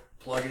drip,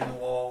 plug in the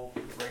wall,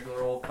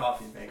 regular old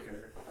coffee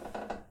maker.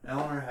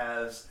 Eleanor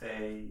has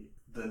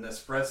the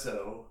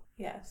Nespresso,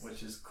 yes,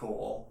 which is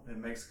cool. It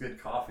makes good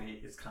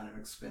coffee. It's kind of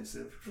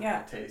expensive for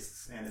my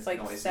tastes, and it's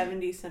like noisy.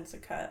 70 cents a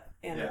cup,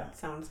 and it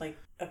sounds like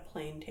a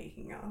plane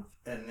taking off.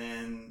 And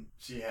then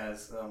she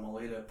has a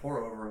Melita pour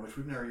over, which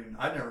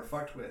I've never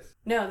fucked with.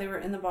 No, they were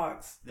in the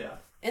box. Yeah.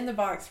 In the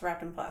box,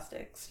 wrapped in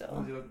plastic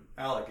still. Well,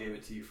 Alec gave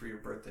it to you for your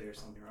birthday or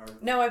something,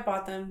 right? No, I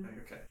bought them.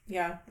 Okay.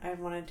 Yeah, I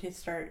wanted to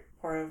start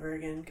pour over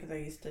again because I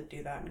used to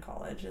do that in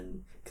college,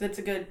 and because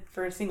it's good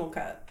for a single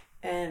cup.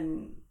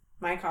 And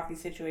my coffee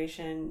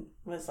situation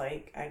was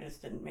like, I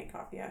just didn't make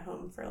coffee at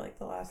home for like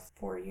the last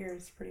 4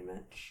 years, pretty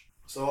much.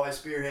 So I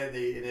spearhead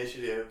the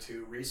initiative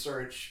to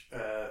research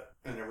a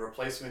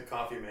replacement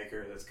coffee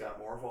maker that's got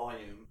more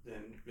volume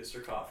than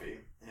Mr. Coffee,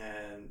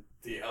 and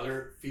the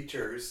other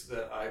features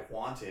that I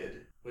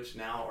wanted, which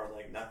now are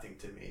like nothing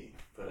to me,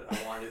 but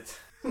I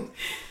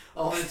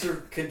wanted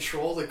to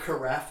control the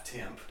carafe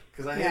temp.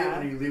 Because I hate it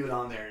when you leave it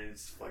on there and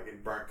it's fucking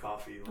burnt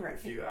coffee like a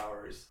few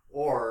hours.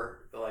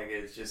 Or like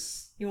it's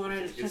just... You want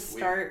it to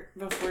start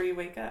before you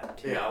wake up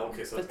too. Yeah,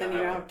 okay. So but then you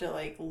have to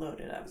like load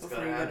it up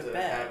before you go to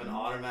bed. Have an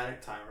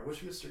automatic timer,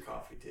 which Mr.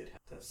 Coffee did.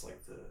 That's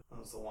like that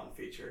was the one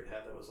feature it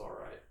had that was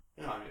alright.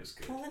 You know, I mean, it was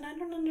good. Well, then I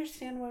don't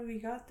understand why we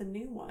got the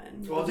new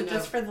one. Well, was it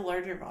just for the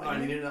larger volume?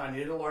 I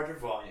needed a larger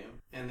volume.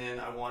 And then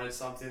I wanted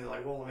something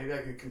like, well, maybe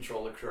I can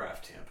control the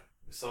carafe temp.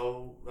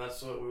 So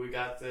that's what we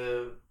got,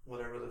 the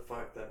whatever the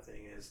fuck that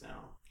thing is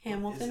now.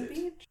 Hamilton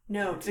Beach?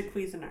 No, it's a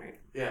Cuisinart.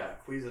 Yeah,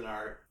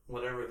 Cuisinart,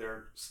 whatever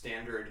their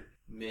standard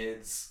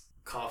mids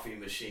coffee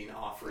machine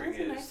offering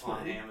is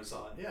on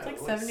Amazon. Yeah,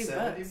 it's like $70.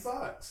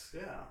 $70,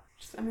 yeah.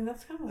 I mean,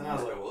 that's kind of. And I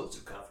was like, well, it's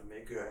a coffee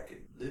maker I can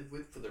live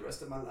with for the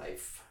rest of my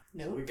life.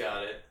 Nope. So we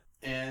got it,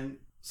 and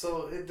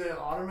so the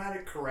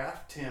automatic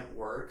carafe temp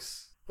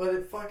works. But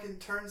it fucking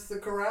turns the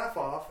carafe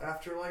off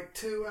after like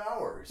 2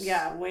 hours.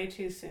 Yeah, way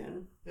too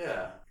soon.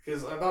 Yeah,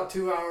 because about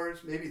 2 hours,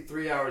 maybe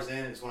 3 hours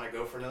in is when I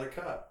go for another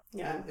cup.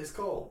 Yeah. And it's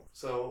cold.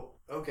 So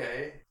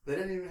okay. They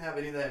didn't even have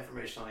any of that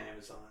information on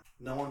Amazon.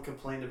 No one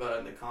complained about it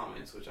in the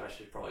comments, which I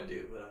should probably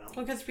do, but I don't.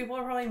 Well, because people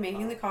are probably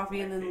making the coffee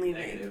and then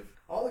leaving. Negative.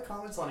 All the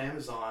comments on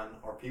Amazon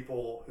are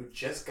people who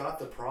just got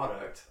the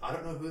product. I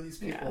don't know who these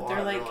people are.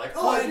 They're like,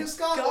 I just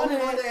got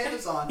it on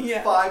Amazon.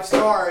 Yeah. 5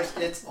 stars.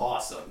 It's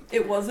awesome.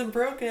 It wasn't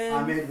broken.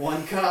 I made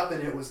 1 cup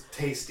and it was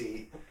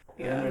tasty.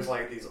 And Yeah. then there's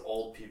like these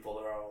old people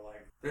that are all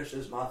like, this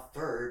is my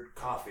 3rd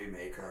coffee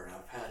maker and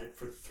I've had it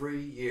for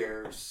 3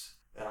 years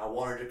and I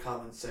wanted to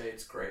come and say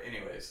it's great.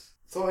 Anyways,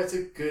 so it's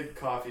a good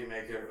coffee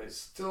maker, but it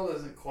still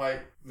doesn't quite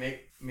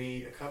make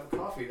me a cup of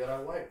coffee that I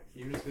like,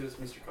 even as good as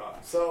Mr. Coffee.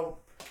 So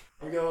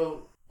we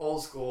go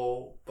old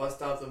school,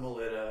 bust out the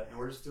Melita, and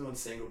we're just doing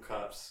single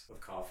cups of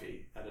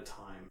coffee at a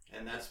time.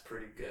 And that's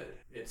pretty good.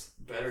 It's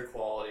better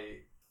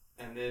quality.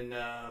 And then,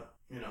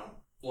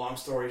 long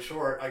story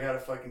short, I got a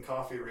fucking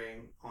coffee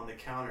ring on the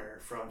counter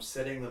from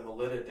setting the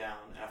Melita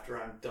down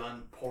after I'm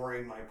done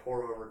pouring my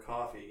pour-over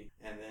coffee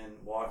and then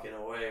walking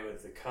away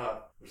with the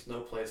cup. There's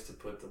no place to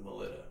put the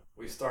Melita.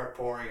 We start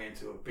pouring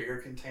into a bigger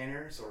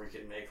container so we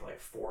can make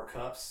like 4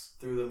 cups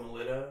through the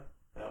Melita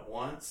at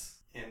once.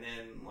 And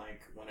then,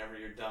 like, whenever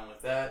you're done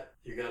with that,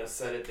 you gotta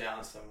set it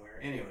down somewhere.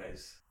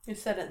 Anyways. You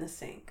set it in the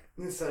sink.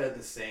 You set it in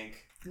the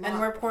sink. And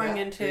we're pouring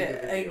into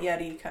a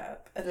Yeti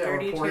cup, a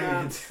 32 we're pouring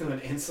ounce. into an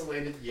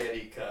insulated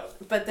Yeti cup.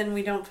 But then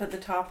we don't put the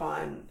top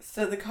on,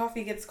 so the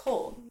coffee gets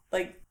cold,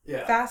 like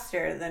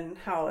faster than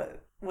how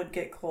it would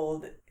get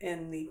cold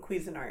in the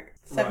Cuisinart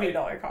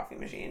 $70 coffee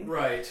machine.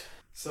 Right.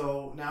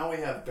 So now we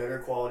have better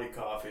quality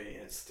coffee,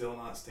 and it's still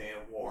not staying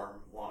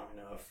warm long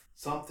enough.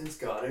 Something's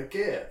got to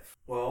give.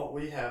 Well,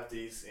 we have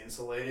these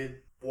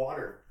insulated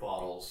water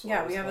bottles.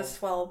 Yeah, we have a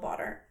Swell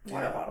water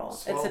bottle.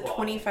 It's a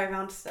 25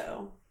 ounce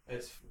though.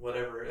 It's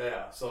whatever,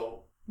 yeah.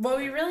 So what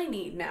we really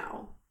need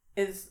now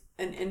is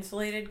an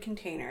insulated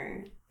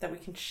container that we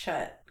can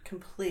shut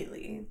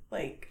completely,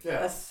 like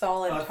a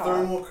solid top. A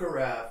thermal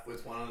carafe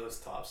with one of those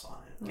tops on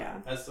it. Yeah.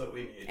 That's what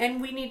we need.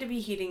 And we need to be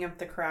heating up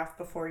the carafe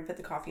before we put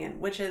the coffee in,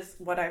 which is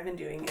what I've been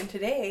doing. And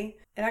today,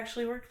 it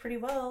actually worked pretty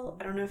well.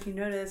 I don't know if you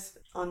noticed,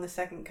 on the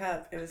second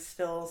cup, it was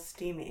still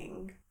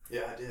steaming.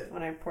 Yeah, I did.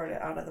 When I poured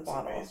it out of the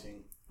bottle.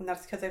 Amazing. And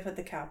that's because I put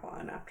the cap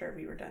on after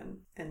we were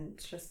done. And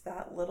it's just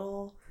that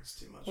little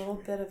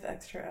bit of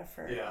extra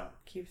effort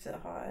keeps it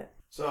hot.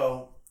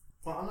 So,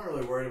 well, I'm not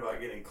really worried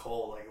about getting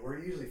cold. Like, we're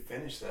usually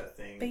finished that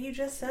thing. But you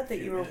just said that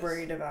you were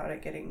worried about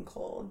it getting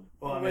cold.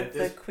 Well, I mean, with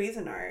the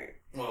Cuisinart.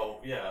 Well,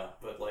 yeah,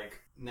 but like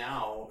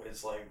now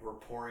it's like we're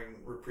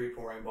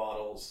pre-pouring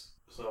bottles.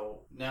 So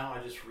now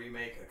I just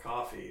remake a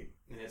coffee,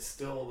 and it's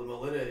still, the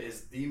Melita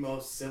is the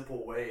most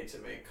simple way to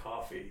make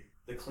coffee.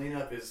 The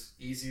cleanup is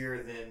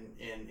easier than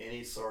in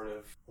any sort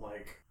of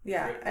like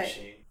drip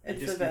machine.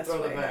 It's you the best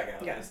throw way. the bag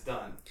out and it's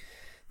done.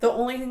 The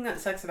only thing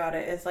that sucks about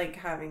it is like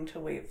having to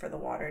wait for the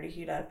water to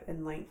heat up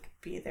and like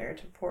be there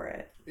to pour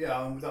it.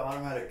 Yeah, the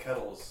automatic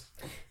kettles.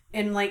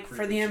 And like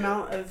for the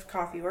amount of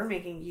coffee we're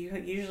making, you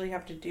usually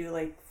have to do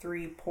like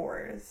 3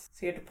 pours.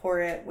 So you have to pour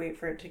it, wait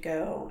for it to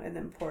go, and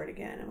then pour it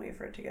again and wait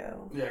for it to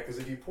go. Yeah, because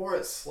if you pour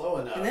it slow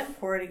enough, and then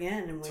pour it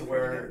again and wait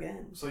for it to go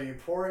again. So you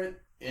pour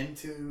it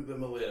into the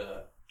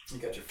Melita. You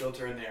got your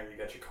filter in there, you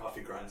got your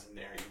coffee grinds in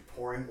there, you're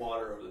pouring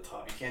water over the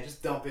top. You can't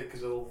just dump it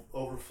because it'll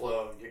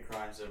overflow and get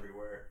grinds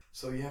everywhere.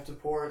 So you have to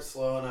pour it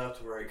slow enough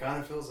to where it kind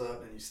of fills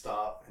up and you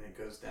stop and it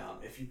goes down.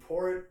 If you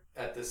pour it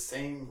at the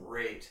same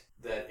rate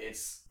that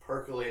it's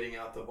percolating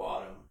out the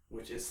bottom,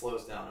 which it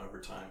slows down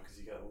over time because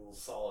you got a little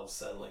solid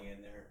settling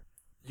in there,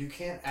 you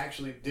can't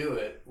actually do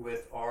it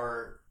with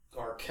our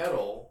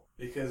kettle.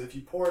 Because if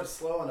you pour it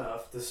slow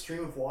enough, the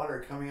stream of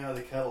water coming out of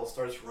the kettle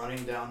starts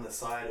running down the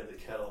side of the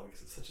kettle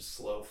because it's such a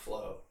slow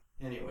flow.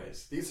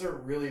 Anyways, these are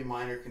really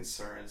minor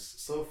concerns.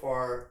 So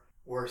far,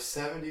 we're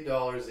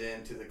 $70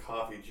 into the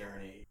coffee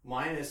journey,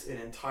 minus an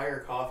entire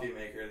coffee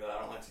maker that I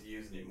don't like to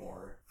use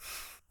anymore,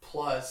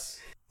 plus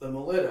the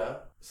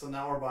Melita. So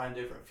now we're buying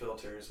different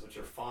filters, which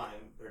are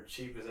fine. They're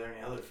cheap as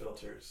any other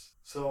filters.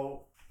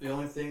 So the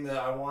only thing that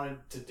I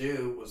wanted to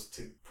do was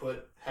to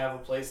have a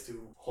place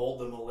to hold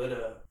the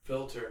Melita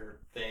filter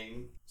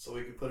thing so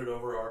we could put it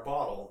over our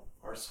bottle,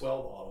 our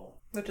Swell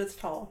bottle. Which is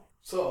tall.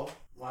 So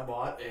I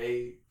bought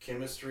a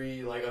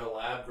chemistry, like a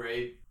lab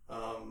grade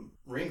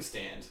ring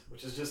stand,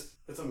 which is just,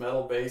 it's a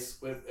metal base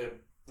with a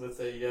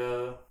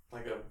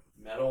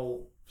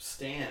metal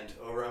stand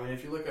over. I mean,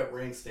 if you look up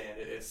ring stand,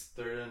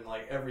 they're in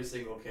like every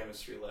single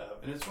chemistry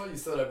lab, and it's what you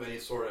set up any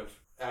sort of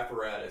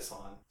apparatus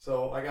on.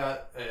 So I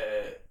got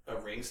a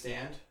ring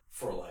stand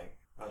for like,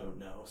 I don't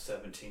know,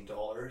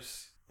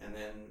 $17, and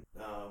then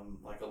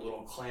like a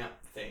little clamp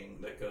thing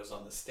that goes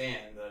on the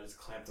stand that I just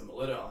clamp the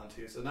Melita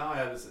onto. So now I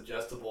have this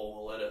adjustable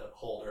Melita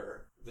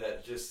holder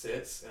that just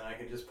sits, and I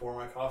can just pour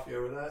my coffee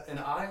over that, and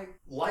I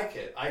like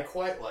it. I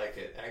quite like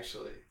it,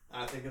 actually.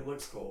 I think it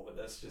looks cool, but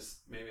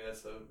maybe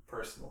that's a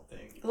personal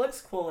thing. It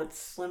looks cool. It's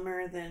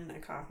slimmer than a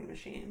coffee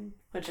machine,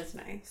 which is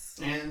nice.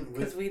 And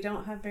because we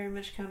don't have very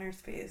much counter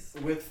space.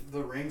 With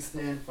the ring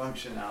stand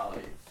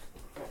functionality,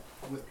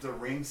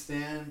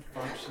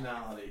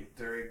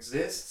 there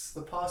exists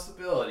the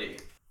possibility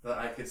that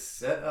I could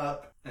set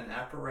up an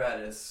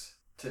apparatus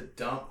to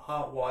dump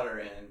hot water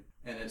in,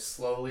 and it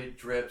slowly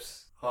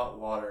drips hot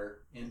water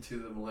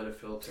into the Melita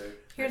filter.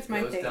 Here's it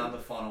my goes thing. down the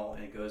funnel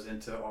and it goes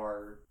into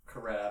our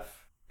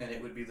carafe, and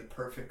it would be the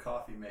perfect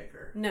coffee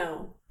maker.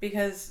 No,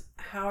 because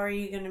how are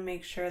you going to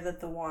make sure that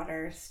the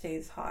water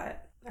stays hot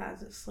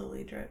as it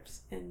slowly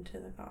drips into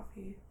the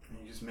coffee? And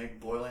you just make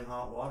boiling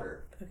hot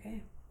water.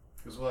 Okay.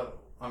 Because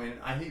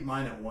I heat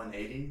mine at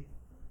 180.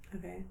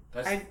 Okay.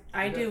 That's,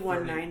 I we do got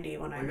 190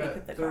 when I we make got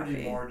it the 30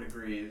 coffee. more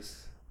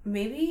degrees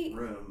Maybe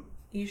room.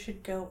 you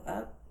should go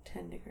up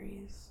 10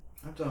 degrees.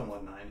 I've done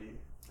 190.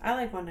 I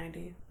like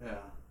 190. Yeah.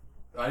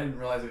 I didn't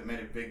realize it made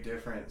a big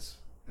difference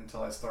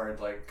until I started,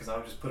 because I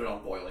would just put it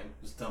on boiling,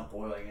 just dump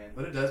boiling in.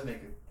 But it does make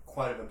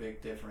quite a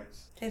big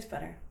difference. Tastes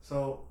better.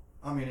 So,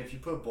 if you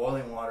put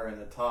boiling water in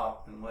the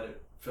top and let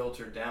it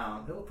filter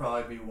down, it'll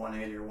probably be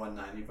 180 or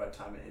 190 by the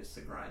time it hits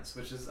the grinds,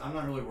 I'm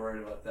not really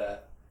worried about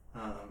that.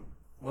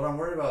 What I'm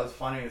worried about is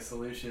finding a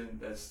solution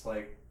that's,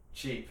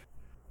 cheap,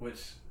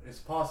 which is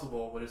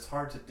possible, but it's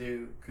hard to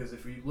do, because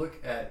if you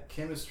look at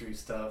chemistry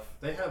stuff,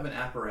 they have an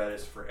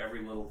apparatus for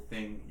every little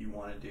thing you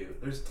want to do.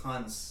 There's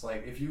tons.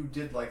 If you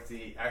did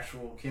the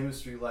actual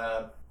chemistry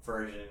lab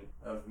version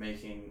of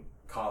making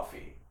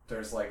coffee,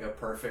 there's a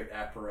perfect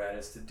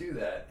apparatus to do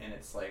that, and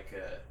it's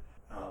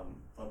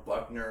a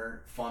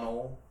Buckner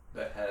funnel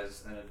that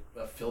has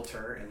a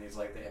filter, and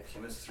they have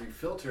chemistry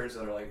filters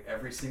that are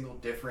every single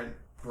different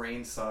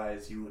grain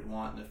size you would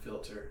want in a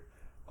filter.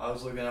 I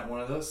was looking at one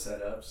of those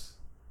setups,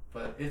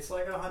 but it's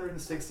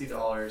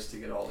 $160 to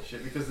get all the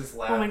shit, because this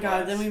lab. Oh my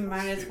god, then we lab's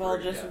might as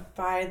well just yeah.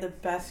 buy the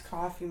best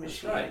coffee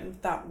machine.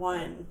 right. That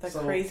one, the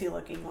So- crazy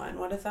looking one.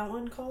 What is that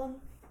one called?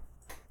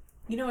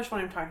 You know which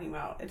one I'm talking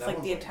about. It's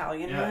That the one's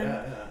Italian yeah, one.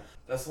 Yeah.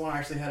 That's the one I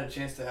actually had a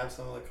chance to have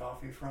some of the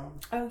coffee from.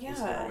 Oh These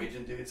yeah.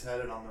 Norwegian dudes had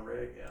it on the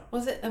rig, yeah.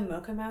 Was it a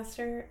Mocha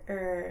Master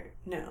or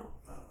no?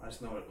 I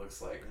just know what it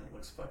looks like, and it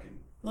looks fucking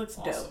Looks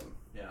awesome. dope.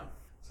 Yeah.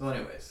 So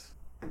anyways,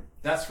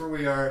 that's where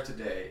we are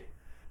today.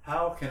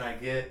 How can I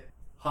get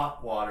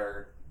hot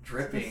water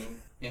dripping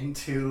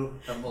into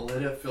a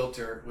Melita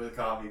filter with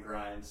coffee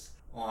grinds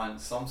on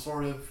some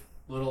sort of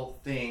little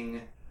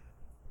thing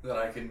that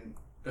I can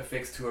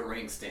affix to a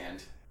ring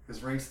stand?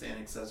 Because ring stand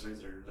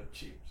accessories are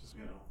cheap,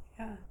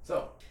 Yeah.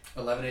 So,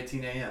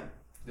 11:18 a.m.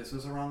 This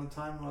was around the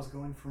time I was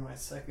going for my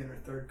second or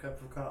third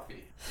cup of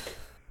coffee.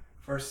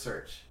 First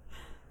search,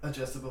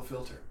 adjustable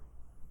filter.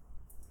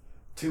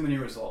 Too many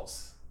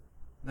results.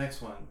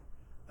 Next one,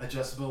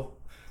 adjustable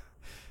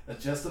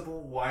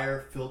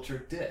wire filter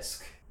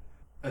disc.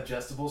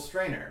 Adjustable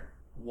strainer.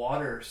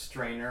 Water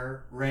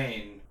strainer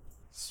rain.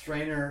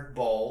 Strainer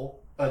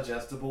bowl.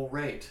 Adjustable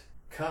rate.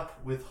 Cup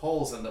with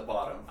holes in the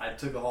bottom. I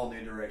took a whole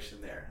new direction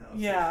there. That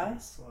was Yeah. the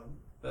first one.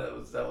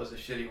 That was a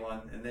shitty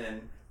one. And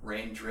then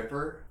rain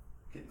dripper.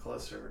 Getting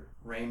closer.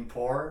 Rain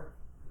pour.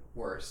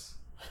 Worse.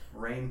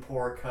 Rain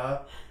pour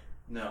cup.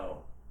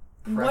 No.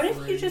 What if you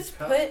Perforated just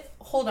cup?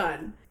 hold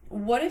on.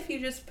 What if you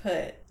just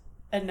put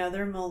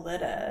another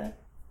Melita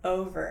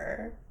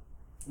over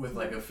with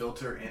a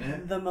filter in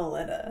it? the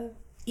Melita?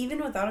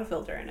 Even without a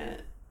filter in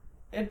it.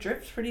 It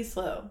drips pretty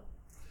slow.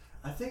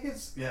 I think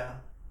it's yeah.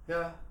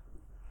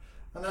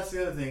 And that's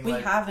the other thing. We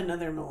have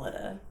another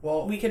Melita.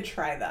 Well, we could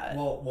try that.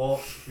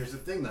 Well, here's the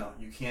thing though.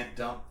 You can't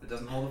dump. It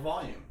doesn't hold a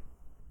volume.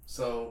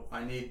 So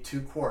I need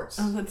 2 quarts.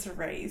 Oh, that's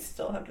right. You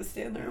still have to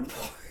stand there and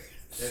pour.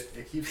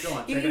 It keeps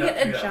going. You Check can it out, get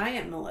check a it out.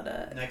 giant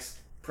Melita. Next,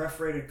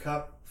 perforated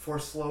cup for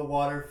slow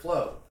water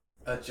flow.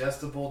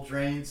 Adjustable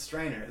drain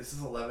strainer. This is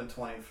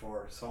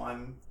 11:24. So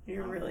I'm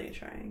Really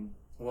trying.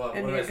 What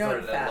And did you're I start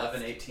going at fast.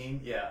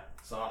 11:18? Yeah.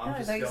 So I'm No, I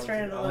just thought you going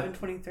started to, at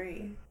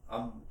 11:23.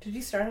 Did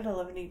you start at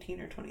 11:18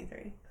 or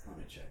 23? Let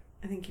me check.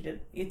 I think you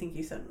did. You think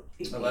you said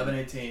 18.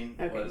 11:18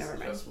 Okay, was never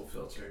mind. adjustable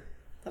filter.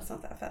 That's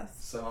not that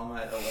fast. So I'm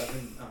at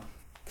 11.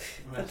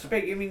 That's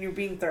big. I mean, you're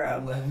being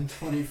thorough.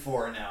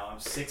 11:24 now. I'm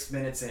 6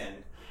 minutes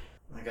in.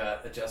 I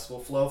got adjustable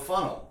flow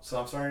funnel. So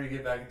I'm starting to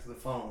get back into the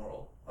funnel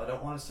world. I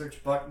don't want to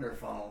search Buckner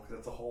funnel because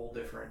it's a whole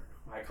different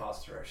high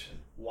cost direction.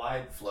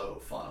 Wide flow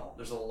funnel.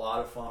 There's a lot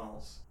of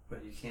funnels,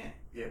 but you can't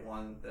get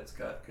one that's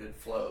got good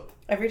flow.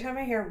 Every time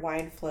I hear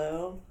wide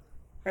flow,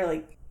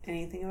 or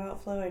anything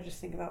about flow, I just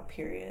think about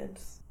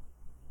periods.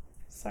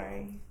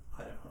 Sorry.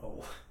 I don't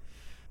know.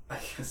 I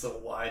guess a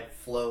wide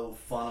flow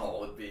funnel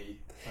would be.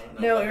 I don't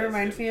know No, what it that's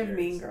reminds me good of Mean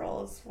periods.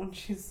 Girls when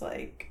she's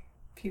like,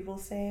 people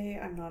say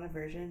I'm not a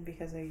virgin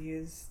because I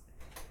use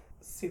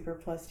Super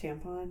Plus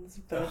tampons,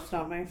 but it's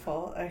not my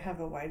fault. I have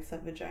a wide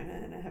set vagina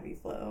and a heavy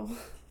flow.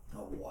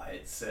 A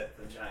wide set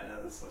vagina.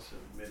 That's such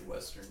a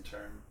Midwestern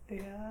term.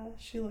 Yeah,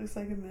 she looks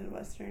like a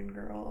Midwestern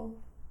girl.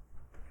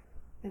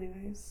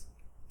 Anyways,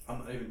 I'm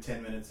not even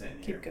 10 minutes in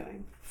here. keep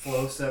going.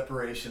 Flow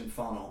separation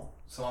funnel.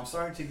 So I'm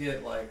starting to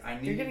get I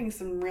need. You're getting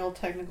some real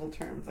technical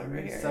terms I'm over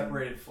getting here.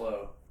 separated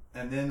flow,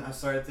 and then I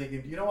started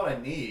thinking, you know what I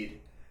need?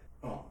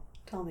 Oh,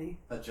 Tell me.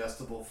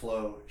 adjustable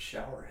flow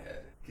shower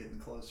head. Getting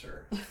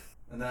closer.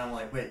 And then I'm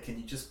like, wait, can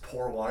you just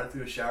pour water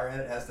through a shower head?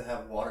 It has to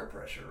have water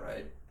pressure,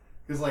 right?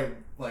 Because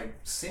like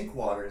sink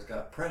water's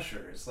got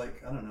pressure. It's I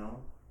don't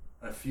know.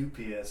 a few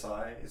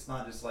psi. It's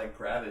not just like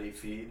gravity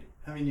feed.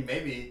 I mean,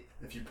 maybe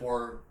if you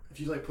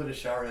like put a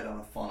shower head on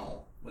a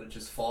funnel, would it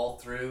just fall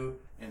through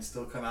and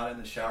still come out in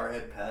the shower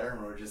head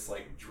pattern, or just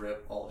like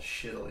drip all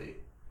shittily?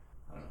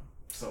 I don't know.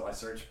 So I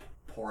searched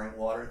pouring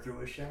water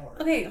through a shower.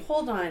 Okay,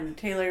 hold on,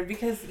 Taylor,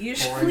 because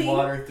usually Pouring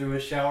water through a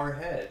shower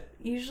head.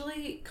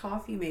 Usually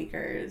coffee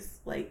makers,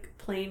 like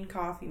plain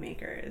coffee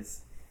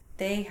makers,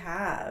 they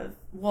have,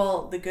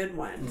 well, the good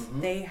ones,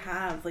 they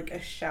have like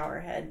a shower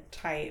head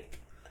type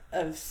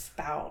of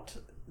spout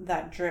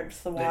that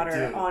drips the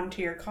water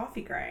onto your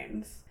coffee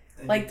grinds.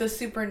 And like the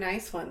super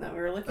nice one that we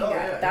were looking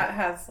at, that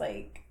has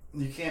like,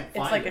 you can't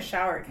find it's like them. a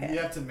shower kit. You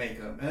have to make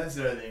them. And that's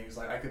the other thing. Is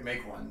like, I could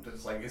make one, but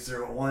it's like, is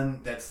there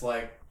one that's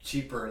like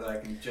cheaper that I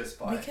can just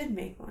buy? We could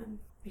make one.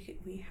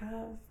 We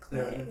have clay.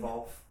 That would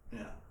involve,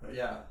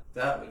 yeah,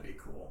 that would be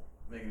cool.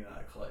 Making it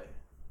out of clay.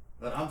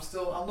 But I'm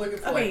looking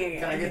for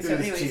can I get through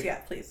this cheap? Yeah,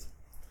 please.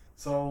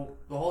 So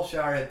the whole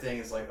shower head thing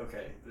is like,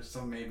 okay, there's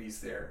some maybes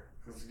there.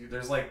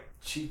 There's like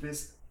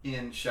cheapest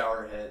in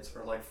shower heads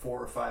are like $4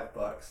 or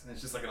 $5, and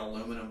it's just like an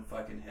aluminum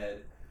fucking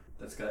head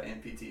that's got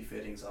NPT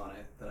fittings on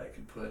it that I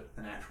can put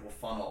an actual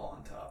funnel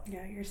on top.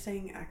 Yeah, you're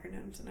saying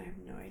acronyms and I have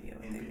no idea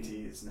what they mean.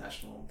 NPT is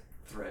National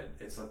Thread.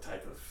 It's a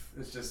type of,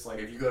 it's just like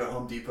if you go to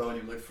Home Depot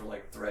and you look for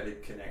like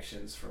threaded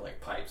connections for like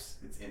pipes,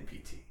 it's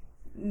NPT.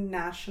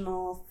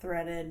 National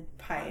Threaded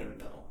Pipe. I don't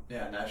know.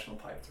 Yeah, National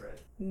Pipe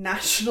Thread.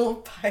 National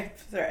Pipe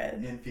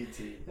Thread.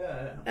 NPT.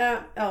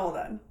 Yeah. Hold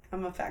on.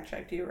 I'm gonna fact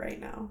check you right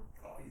now.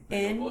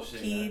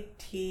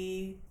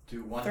 NPT.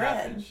 Do 1/2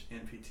 thread. inch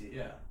NPT.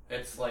 Yeah.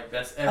 It's like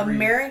that's every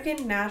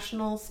American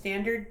National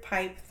Standard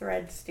Pipe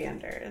Thread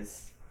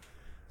Standards.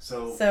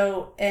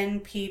 So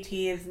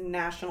NPT is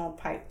National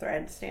Pipe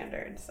Thread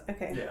Standards.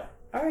 Okay. Yeah.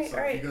 All right. So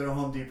all right. if you go to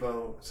Home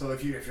Depot, so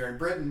if you're in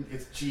Britain,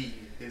 it's G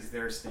is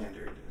their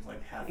standard. It's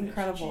like 1/2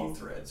 Incredible. inch G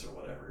threads or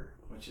whatever,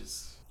 which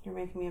is. You're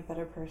making me a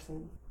better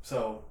person.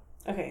 So.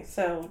 Okay,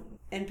 so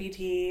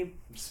NPT.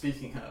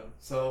 Speaking of,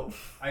 so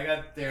I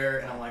got there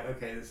and I'm like,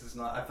 okay, this is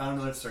not. I found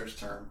another search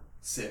term,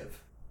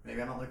 sieve.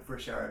 Maybe I'm not looking for a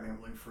shower. Maybe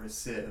I'm looking for a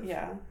sieve.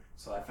 Yeah.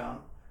 So I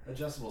found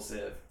adjustable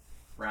sieve,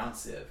 round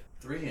sieve,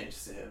 3-inch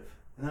sieve,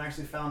 and then I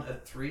actually found a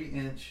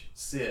 3-inch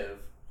sieve,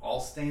 all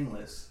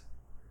stainless.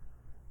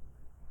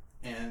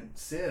 And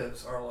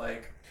sieves are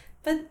like.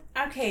 But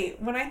okay,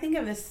 when I think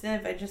of a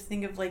sieve, I just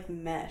think of like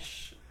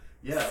mesh.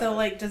 Yeah. So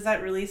like, does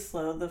that really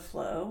slow the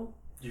flow?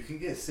 You can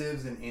get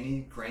sieves in any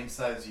grain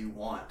size you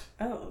want.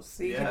 Oh,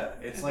 so you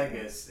it's like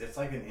it's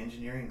like an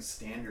engineering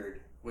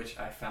standard, which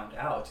I found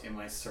out in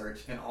my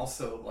search, and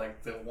also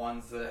like the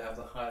ones that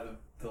have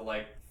the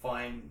like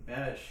fine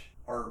mesh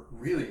are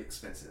really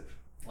expensive,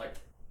 like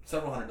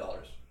several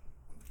 $100s.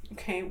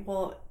 Okay,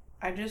 well,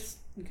 I just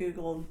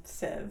Googled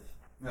sieve.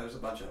 Yeah, there's a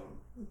bunch of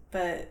them.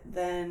 But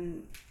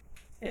then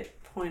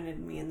it pointed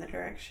me in the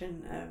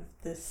direction of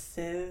the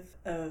sieve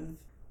of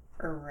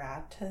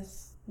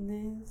Eratasnes.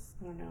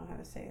 I don't know how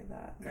to say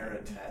that.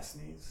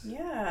 Eratasnes?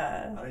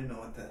 Yeah. I don't even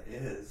know what that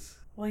is.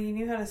 Well, you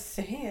knew how to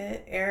say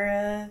it.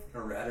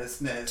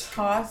 Eratasnes.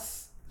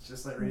 Toss. It's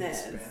just like reading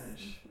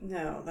Spanish.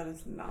 No, that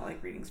is not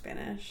like reading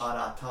Spanish.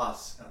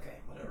 Aratas. Okay,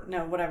 whatever.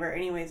 No, whatever.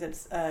 Anyways,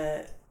 it's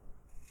a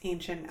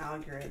ancient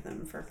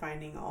algorithm for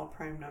finding all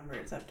prime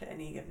numbers up to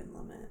any given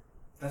limit.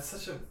 That's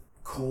such a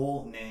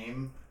cool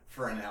name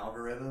for an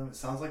algorithm. It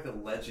sounds like a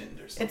legend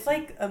or something. It's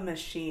like a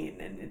machine,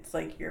 and it's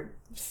like you're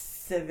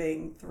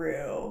sieving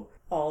through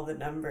all the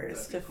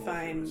numbers to cool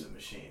find. If it was a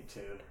machine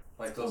too,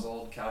 like those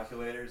old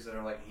calculators that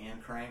are like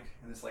hand crank,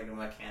 and it's like a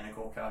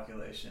mechanical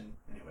calculation.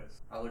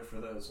 Anyways, I look for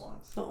those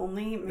ones. The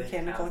only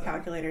mechanical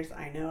calculators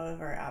I know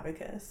of are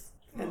Abacus,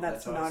 and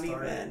that's not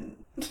even.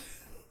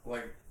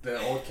 Like the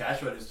old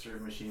cash register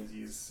machines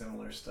use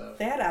similar stuff.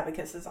 They had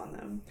abacuses on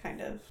them,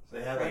 kind of.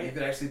 They had like you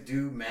could actually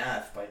do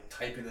math by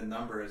typing the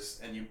numbers,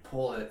 and you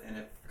pull it, and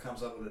it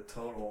comes up with a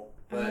total.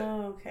 But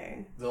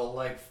okay. They'll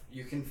like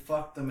you can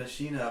fuck the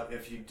machine up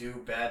if you do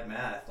bad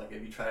math. Like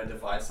if you try to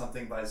divide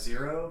something by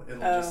 0, it'll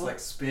just like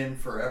spin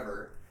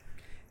forever.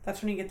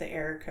 That's when you get the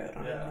error code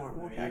on a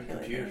normal calculator.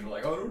 Computers are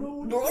like,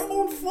 oh no, I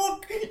don't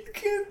fuck it. You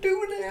can't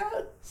do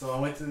that. So I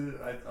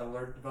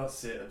learned about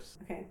sieves.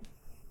 Okay.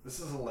 This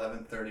is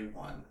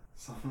 11:31,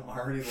 so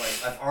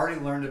I've already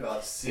learned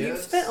about sieves. You've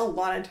spent a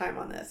lot of time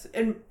on this,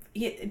 and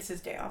it's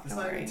his day off. It's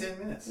not even 10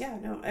 minutes. Yeah,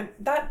 no, It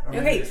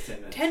is 10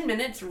 minutes. 10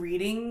 minutes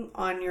reading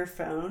on your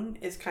phone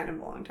is kind of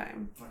a long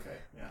time. Okay,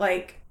 yeah.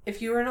 Like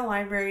if you were in a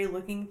library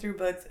looking through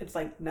books, it's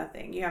like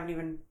nothing. You haven't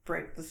even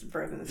broken the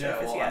surface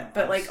yet.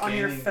 But like on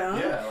your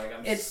phone,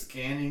 I'm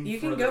scanning. You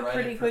for can the go right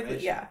pretty quickly.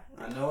 Yeah,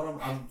 I know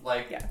what I'm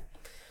like. Yeah.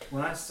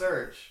 When I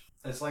search.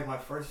 It's like my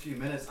first few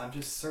minutes, I'm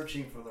just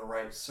searching for the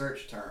right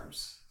search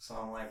terms. So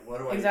I'm like, what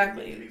do I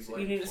exactly?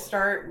 You need to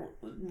start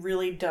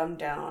really dumbed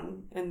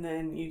down, and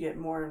then you get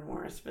more and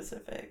more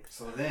specific.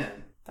 So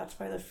then... That's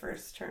why the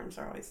first terms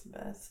are always the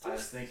best. I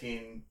was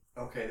thinking,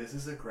 okay, this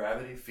is a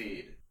gravity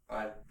feed.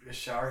 A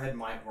shower head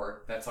might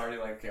work. That's already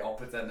like, okay, I'll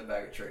put that in the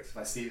bag of tricks. If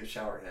I see a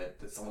shower head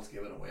that someone's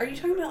giving away. Are you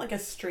talking about like a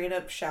straight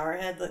up shower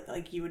head that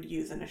like you would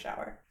use in a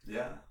shower?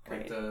 Yeah,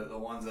 like Great. the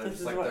ones that are This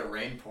just is like the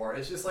rain pour.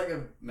 It's just like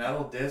a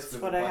metal disc That's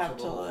with what a I bunch have of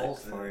to little look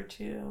holes in forward it.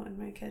 to in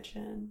my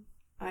kitchen.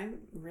 I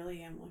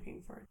really am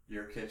looking forward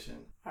Your kitchen.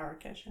 to our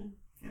kitchen.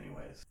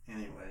 Anyways.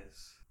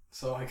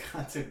 So I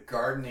got the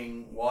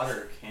gardening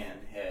water can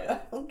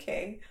head.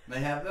 Okay. They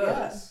have those.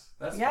 Yeah.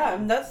 That's Yeah,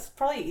 fun. and that's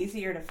probably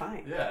easier to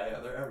find. Yeah,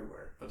 they're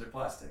everywhere, but they're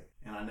plastic.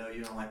 And I know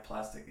you don't like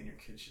plastic in your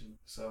kitchen,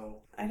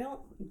 so I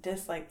don't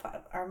dislike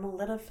our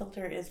Melita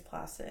filter is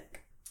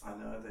plastic. I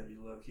know that you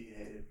low-key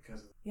hate it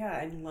because of... Yeah,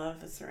 I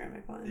love a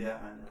ceramic one. Yeah,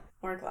 I know.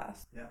 Or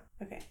glass. Yeah.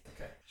 Okay.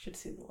 Okay. Should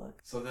see the look.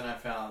 So then I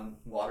found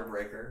water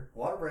breaker.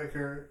 Water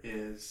breaker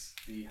is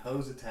the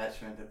hose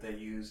attachment that they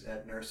use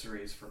at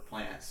nurseries for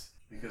plants.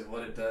 Because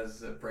what it does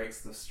is it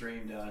breaks the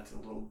stream down into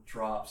little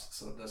drops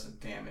so it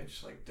doesn't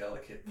damage like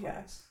delicate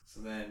plants. Yeah.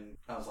 So then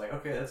I was like,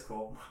 okay, that's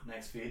cool.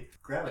 Next feed,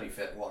 gravity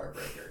fed water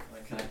breaker.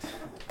 Like, can I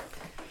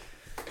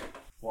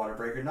water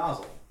breaker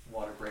nozzle,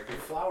 water breaker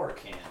flower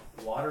can,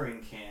 watering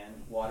can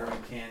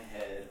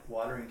head,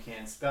 watering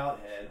can spout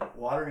head,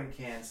 watering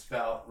can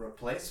spout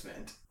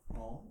replacement.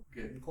 Oh,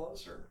 getting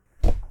closer.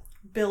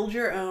 Build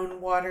your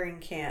own watering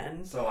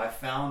can. So I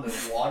found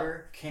a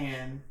water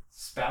can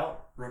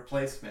spout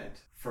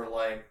replacement for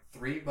like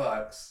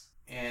 $3,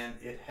 and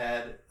it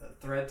had a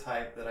thread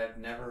type that I've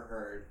never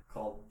heard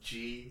called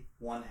G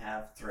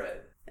 1/2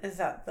 thread. Is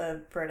that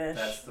the British?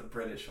 That's the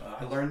British one.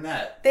 I learned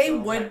that. They so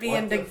would like, be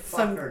what into the fuck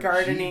some are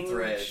gardening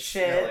G-threads?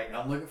 shit. Yeah, like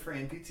I'm looking for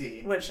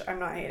NPT. Which I'm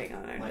not hating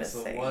on. I'm Like, just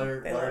so saying what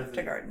are- they what are love the-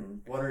 to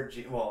garden. What are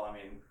G? Well, I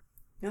mean,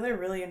 No, they're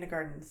really into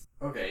gardens.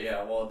 okay,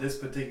 yeah. Well, this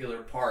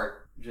particular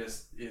part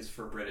just is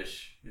for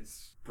British.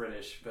 It's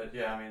British, but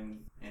yeah, I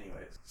mean,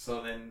 anyways.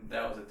 So then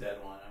that was a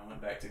dead one. I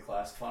went back to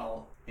glass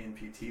funnel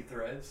NPT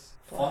threads,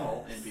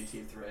 funnel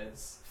NPT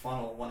threads,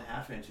 funnel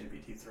 1/2 inch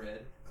NPT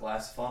thread,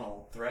 glass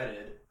funnel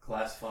threaded,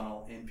 glass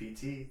funnel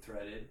NPT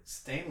threaded,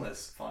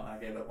 stainless funnel. I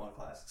gave up one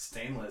class.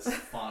 Stainless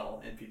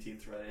funnel NPT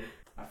threaded.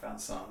 I found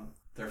some.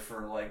 They're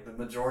for like the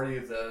majority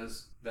of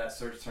those. That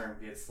search term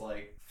gets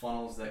like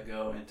funnels that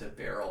go into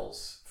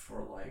barrels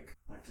for like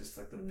just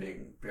like the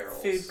big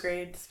barrels. Food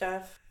grade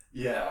stuff.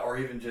 Yeah, or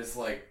even just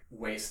like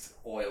waste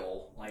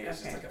oil. Like it's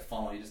just Okay. like a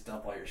funnel. You just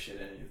dump all your shit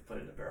in and you put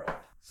it in a barrel.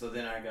 So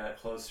then I got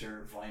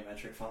closer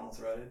volumetric funnel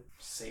threaded,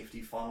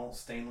 safety funnel,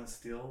 stainless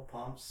steel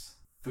pumps,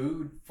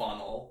 food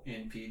funnel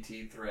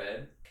NPT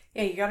thread.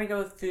 Yeah, you gotta go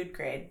with food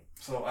grade.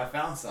 So I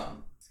found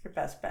some. It's your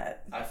best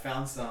bet. I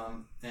found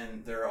some,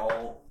 and they're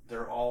all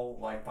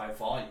like by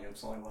volume.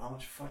 So I'm like, well, how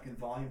much fucking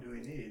volume do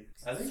we need?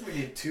 I think we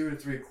need 2 to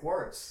 3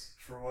 quarts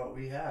for what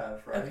we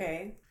have, right?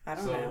 Okay. I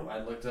don't so know. I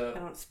looked I up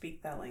don't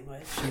speak that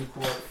language.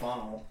 2-quart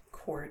funnel.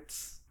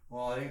 Quarts.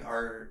 Well, I think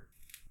our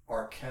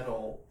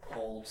kettle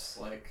holds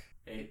like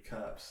 8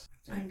 cups.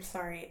 I'm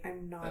sorry,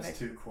 I'm not. That's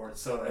 2 quarts.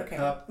 So Okay. a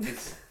cup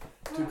is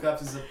 2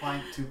 cups is a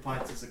pint. 2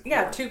 pints is a quart.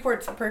 Yeah, 2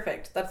 quarts are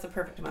perfect. That's the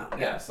perfect amount.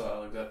 Yeah. So I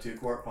looked up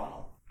 2-quart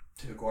funnel.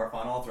 2-quart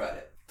funnel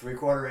threaded.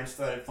 3/4 inch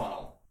threaded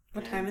funnel.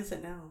 What time is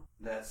it now?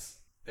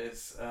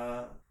 It's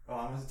I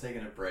must have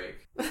taken a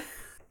break.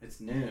 It's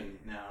noon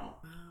now.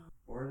 Wow.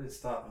 Where did it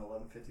stop? At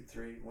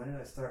 11:53. When did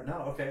I start? No,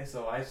 okay.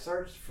 So I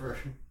searched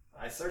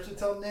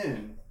until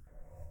noon,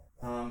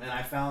 and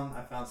I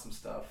found some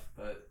stuff,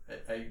 but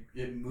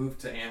it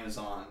moved to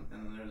Amazon,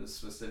 and then there's a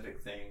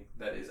specific thing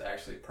that is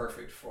actually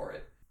perfect for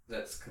it.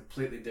 That's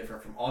completely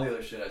different from all the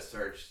other shit I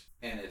searched,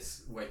 and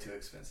it's way too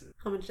expensive.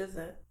 How much is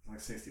it? Like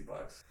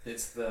 $60.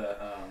 It's the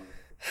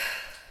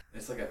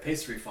it's like a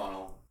pastry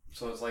funnel.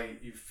 So it's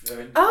like you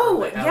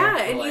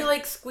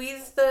like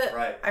squeeze the.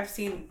 Right. I've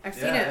seen it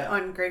Yeah.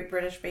 on Great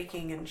British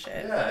Baking and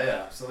shit.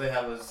 Yeah. So they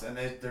have those, and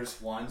there's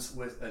ones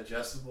with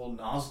adjustable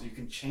nozzle. You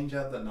can change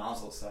out the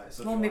nozzle size.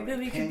 So if Well, you wanna maybe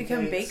make we can become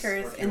pancakes,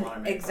 bakers or if you and wanna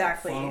make, like,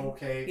 exactly. funnel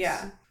cakes.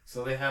 Yeah.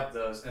 So they have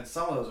those, and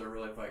some of those are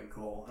really fucking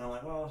cool. And I'm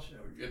like, well, shit,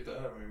 we get that.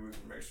 I mean, we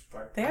can make some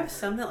fucking. They have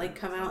some that like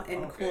come out in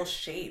funnel cool cake.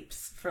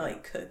 shapes for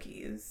like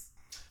cookies.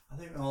 I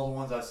think all the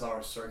ones I saw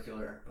are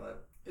circular,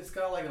 but it's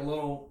got like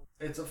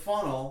it's a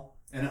funnel.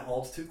 And it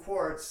holds 2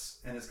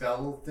 quarts, and it's got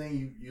a little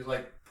thing you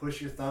like push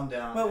your thumb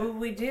down. What would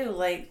we do?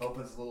 Like,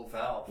 opens a little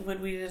valve.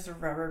 would we just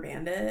rubber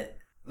band it?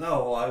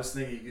 No, well, I was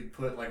thinking you could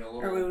put like a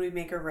little. Or would we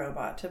make a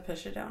robot to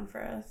push it down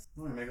for us?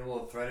 We make a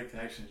little threaded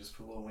connection, just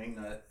put a little wing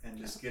nut, and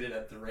just get it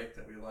at the rate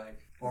that we like.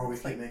 Or we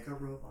could make a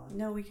robot.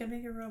 No, we could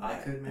make a robot. I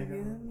could make a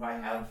robot.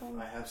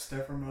 I have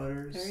stepper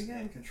motors There you go.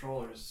 and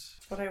controllers.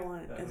 That's what I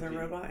want That is would a be-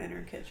 robot in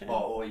our kitchen.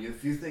 Oh, well,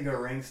 if you think a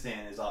ring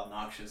stand is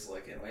obnoxious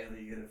looking, wait till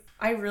you get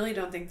I really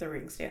don't think the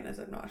ring stand is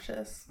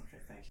obnoxious.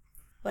 Okay, thank you.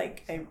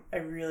 Like, I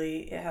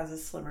really, it has a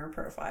slimmer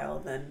profile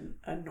than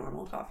a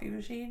normal coffee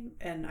machine,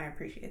 and I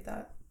appreciate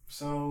that.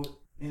 So,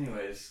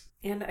 anyways,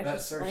 And I that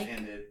just search like,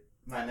 ended.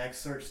 My next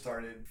search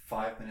started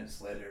 5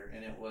 minutes later,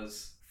 and it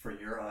was For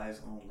Your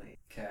Eyes Only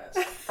cast.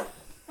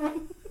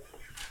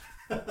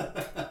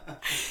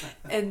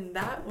 and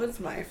that was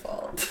my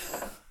fault.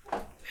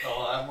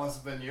 Oh, that must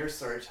have been your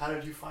search. How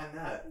did you find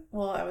that?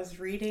 Well, I was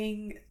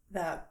reading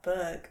that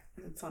book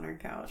that's on our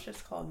couch.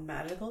 It's called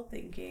Magical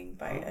Thinking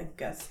by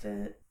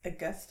Augustin.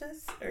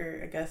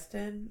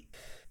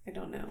 I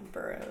don't know,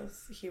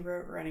 Burroughs. He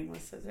wrote Running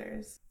with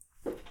Scissors.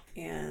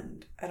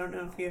 And I don't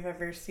know if you've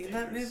ever seen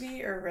that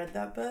movie or read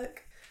that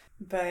book,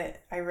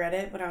 but I read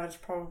it when I was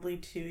probably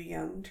too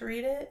young to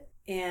read it.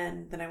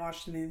 And then I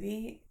watched the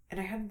movie, and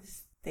I had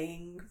this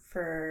thing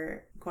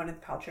for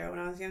Gwyneth Paltrow when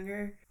I was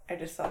younger. I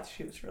just thought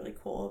she was really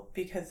cool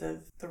because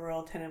of the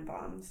Royal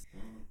Tenenbaums.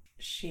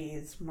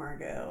 She's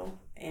Margot,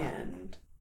 and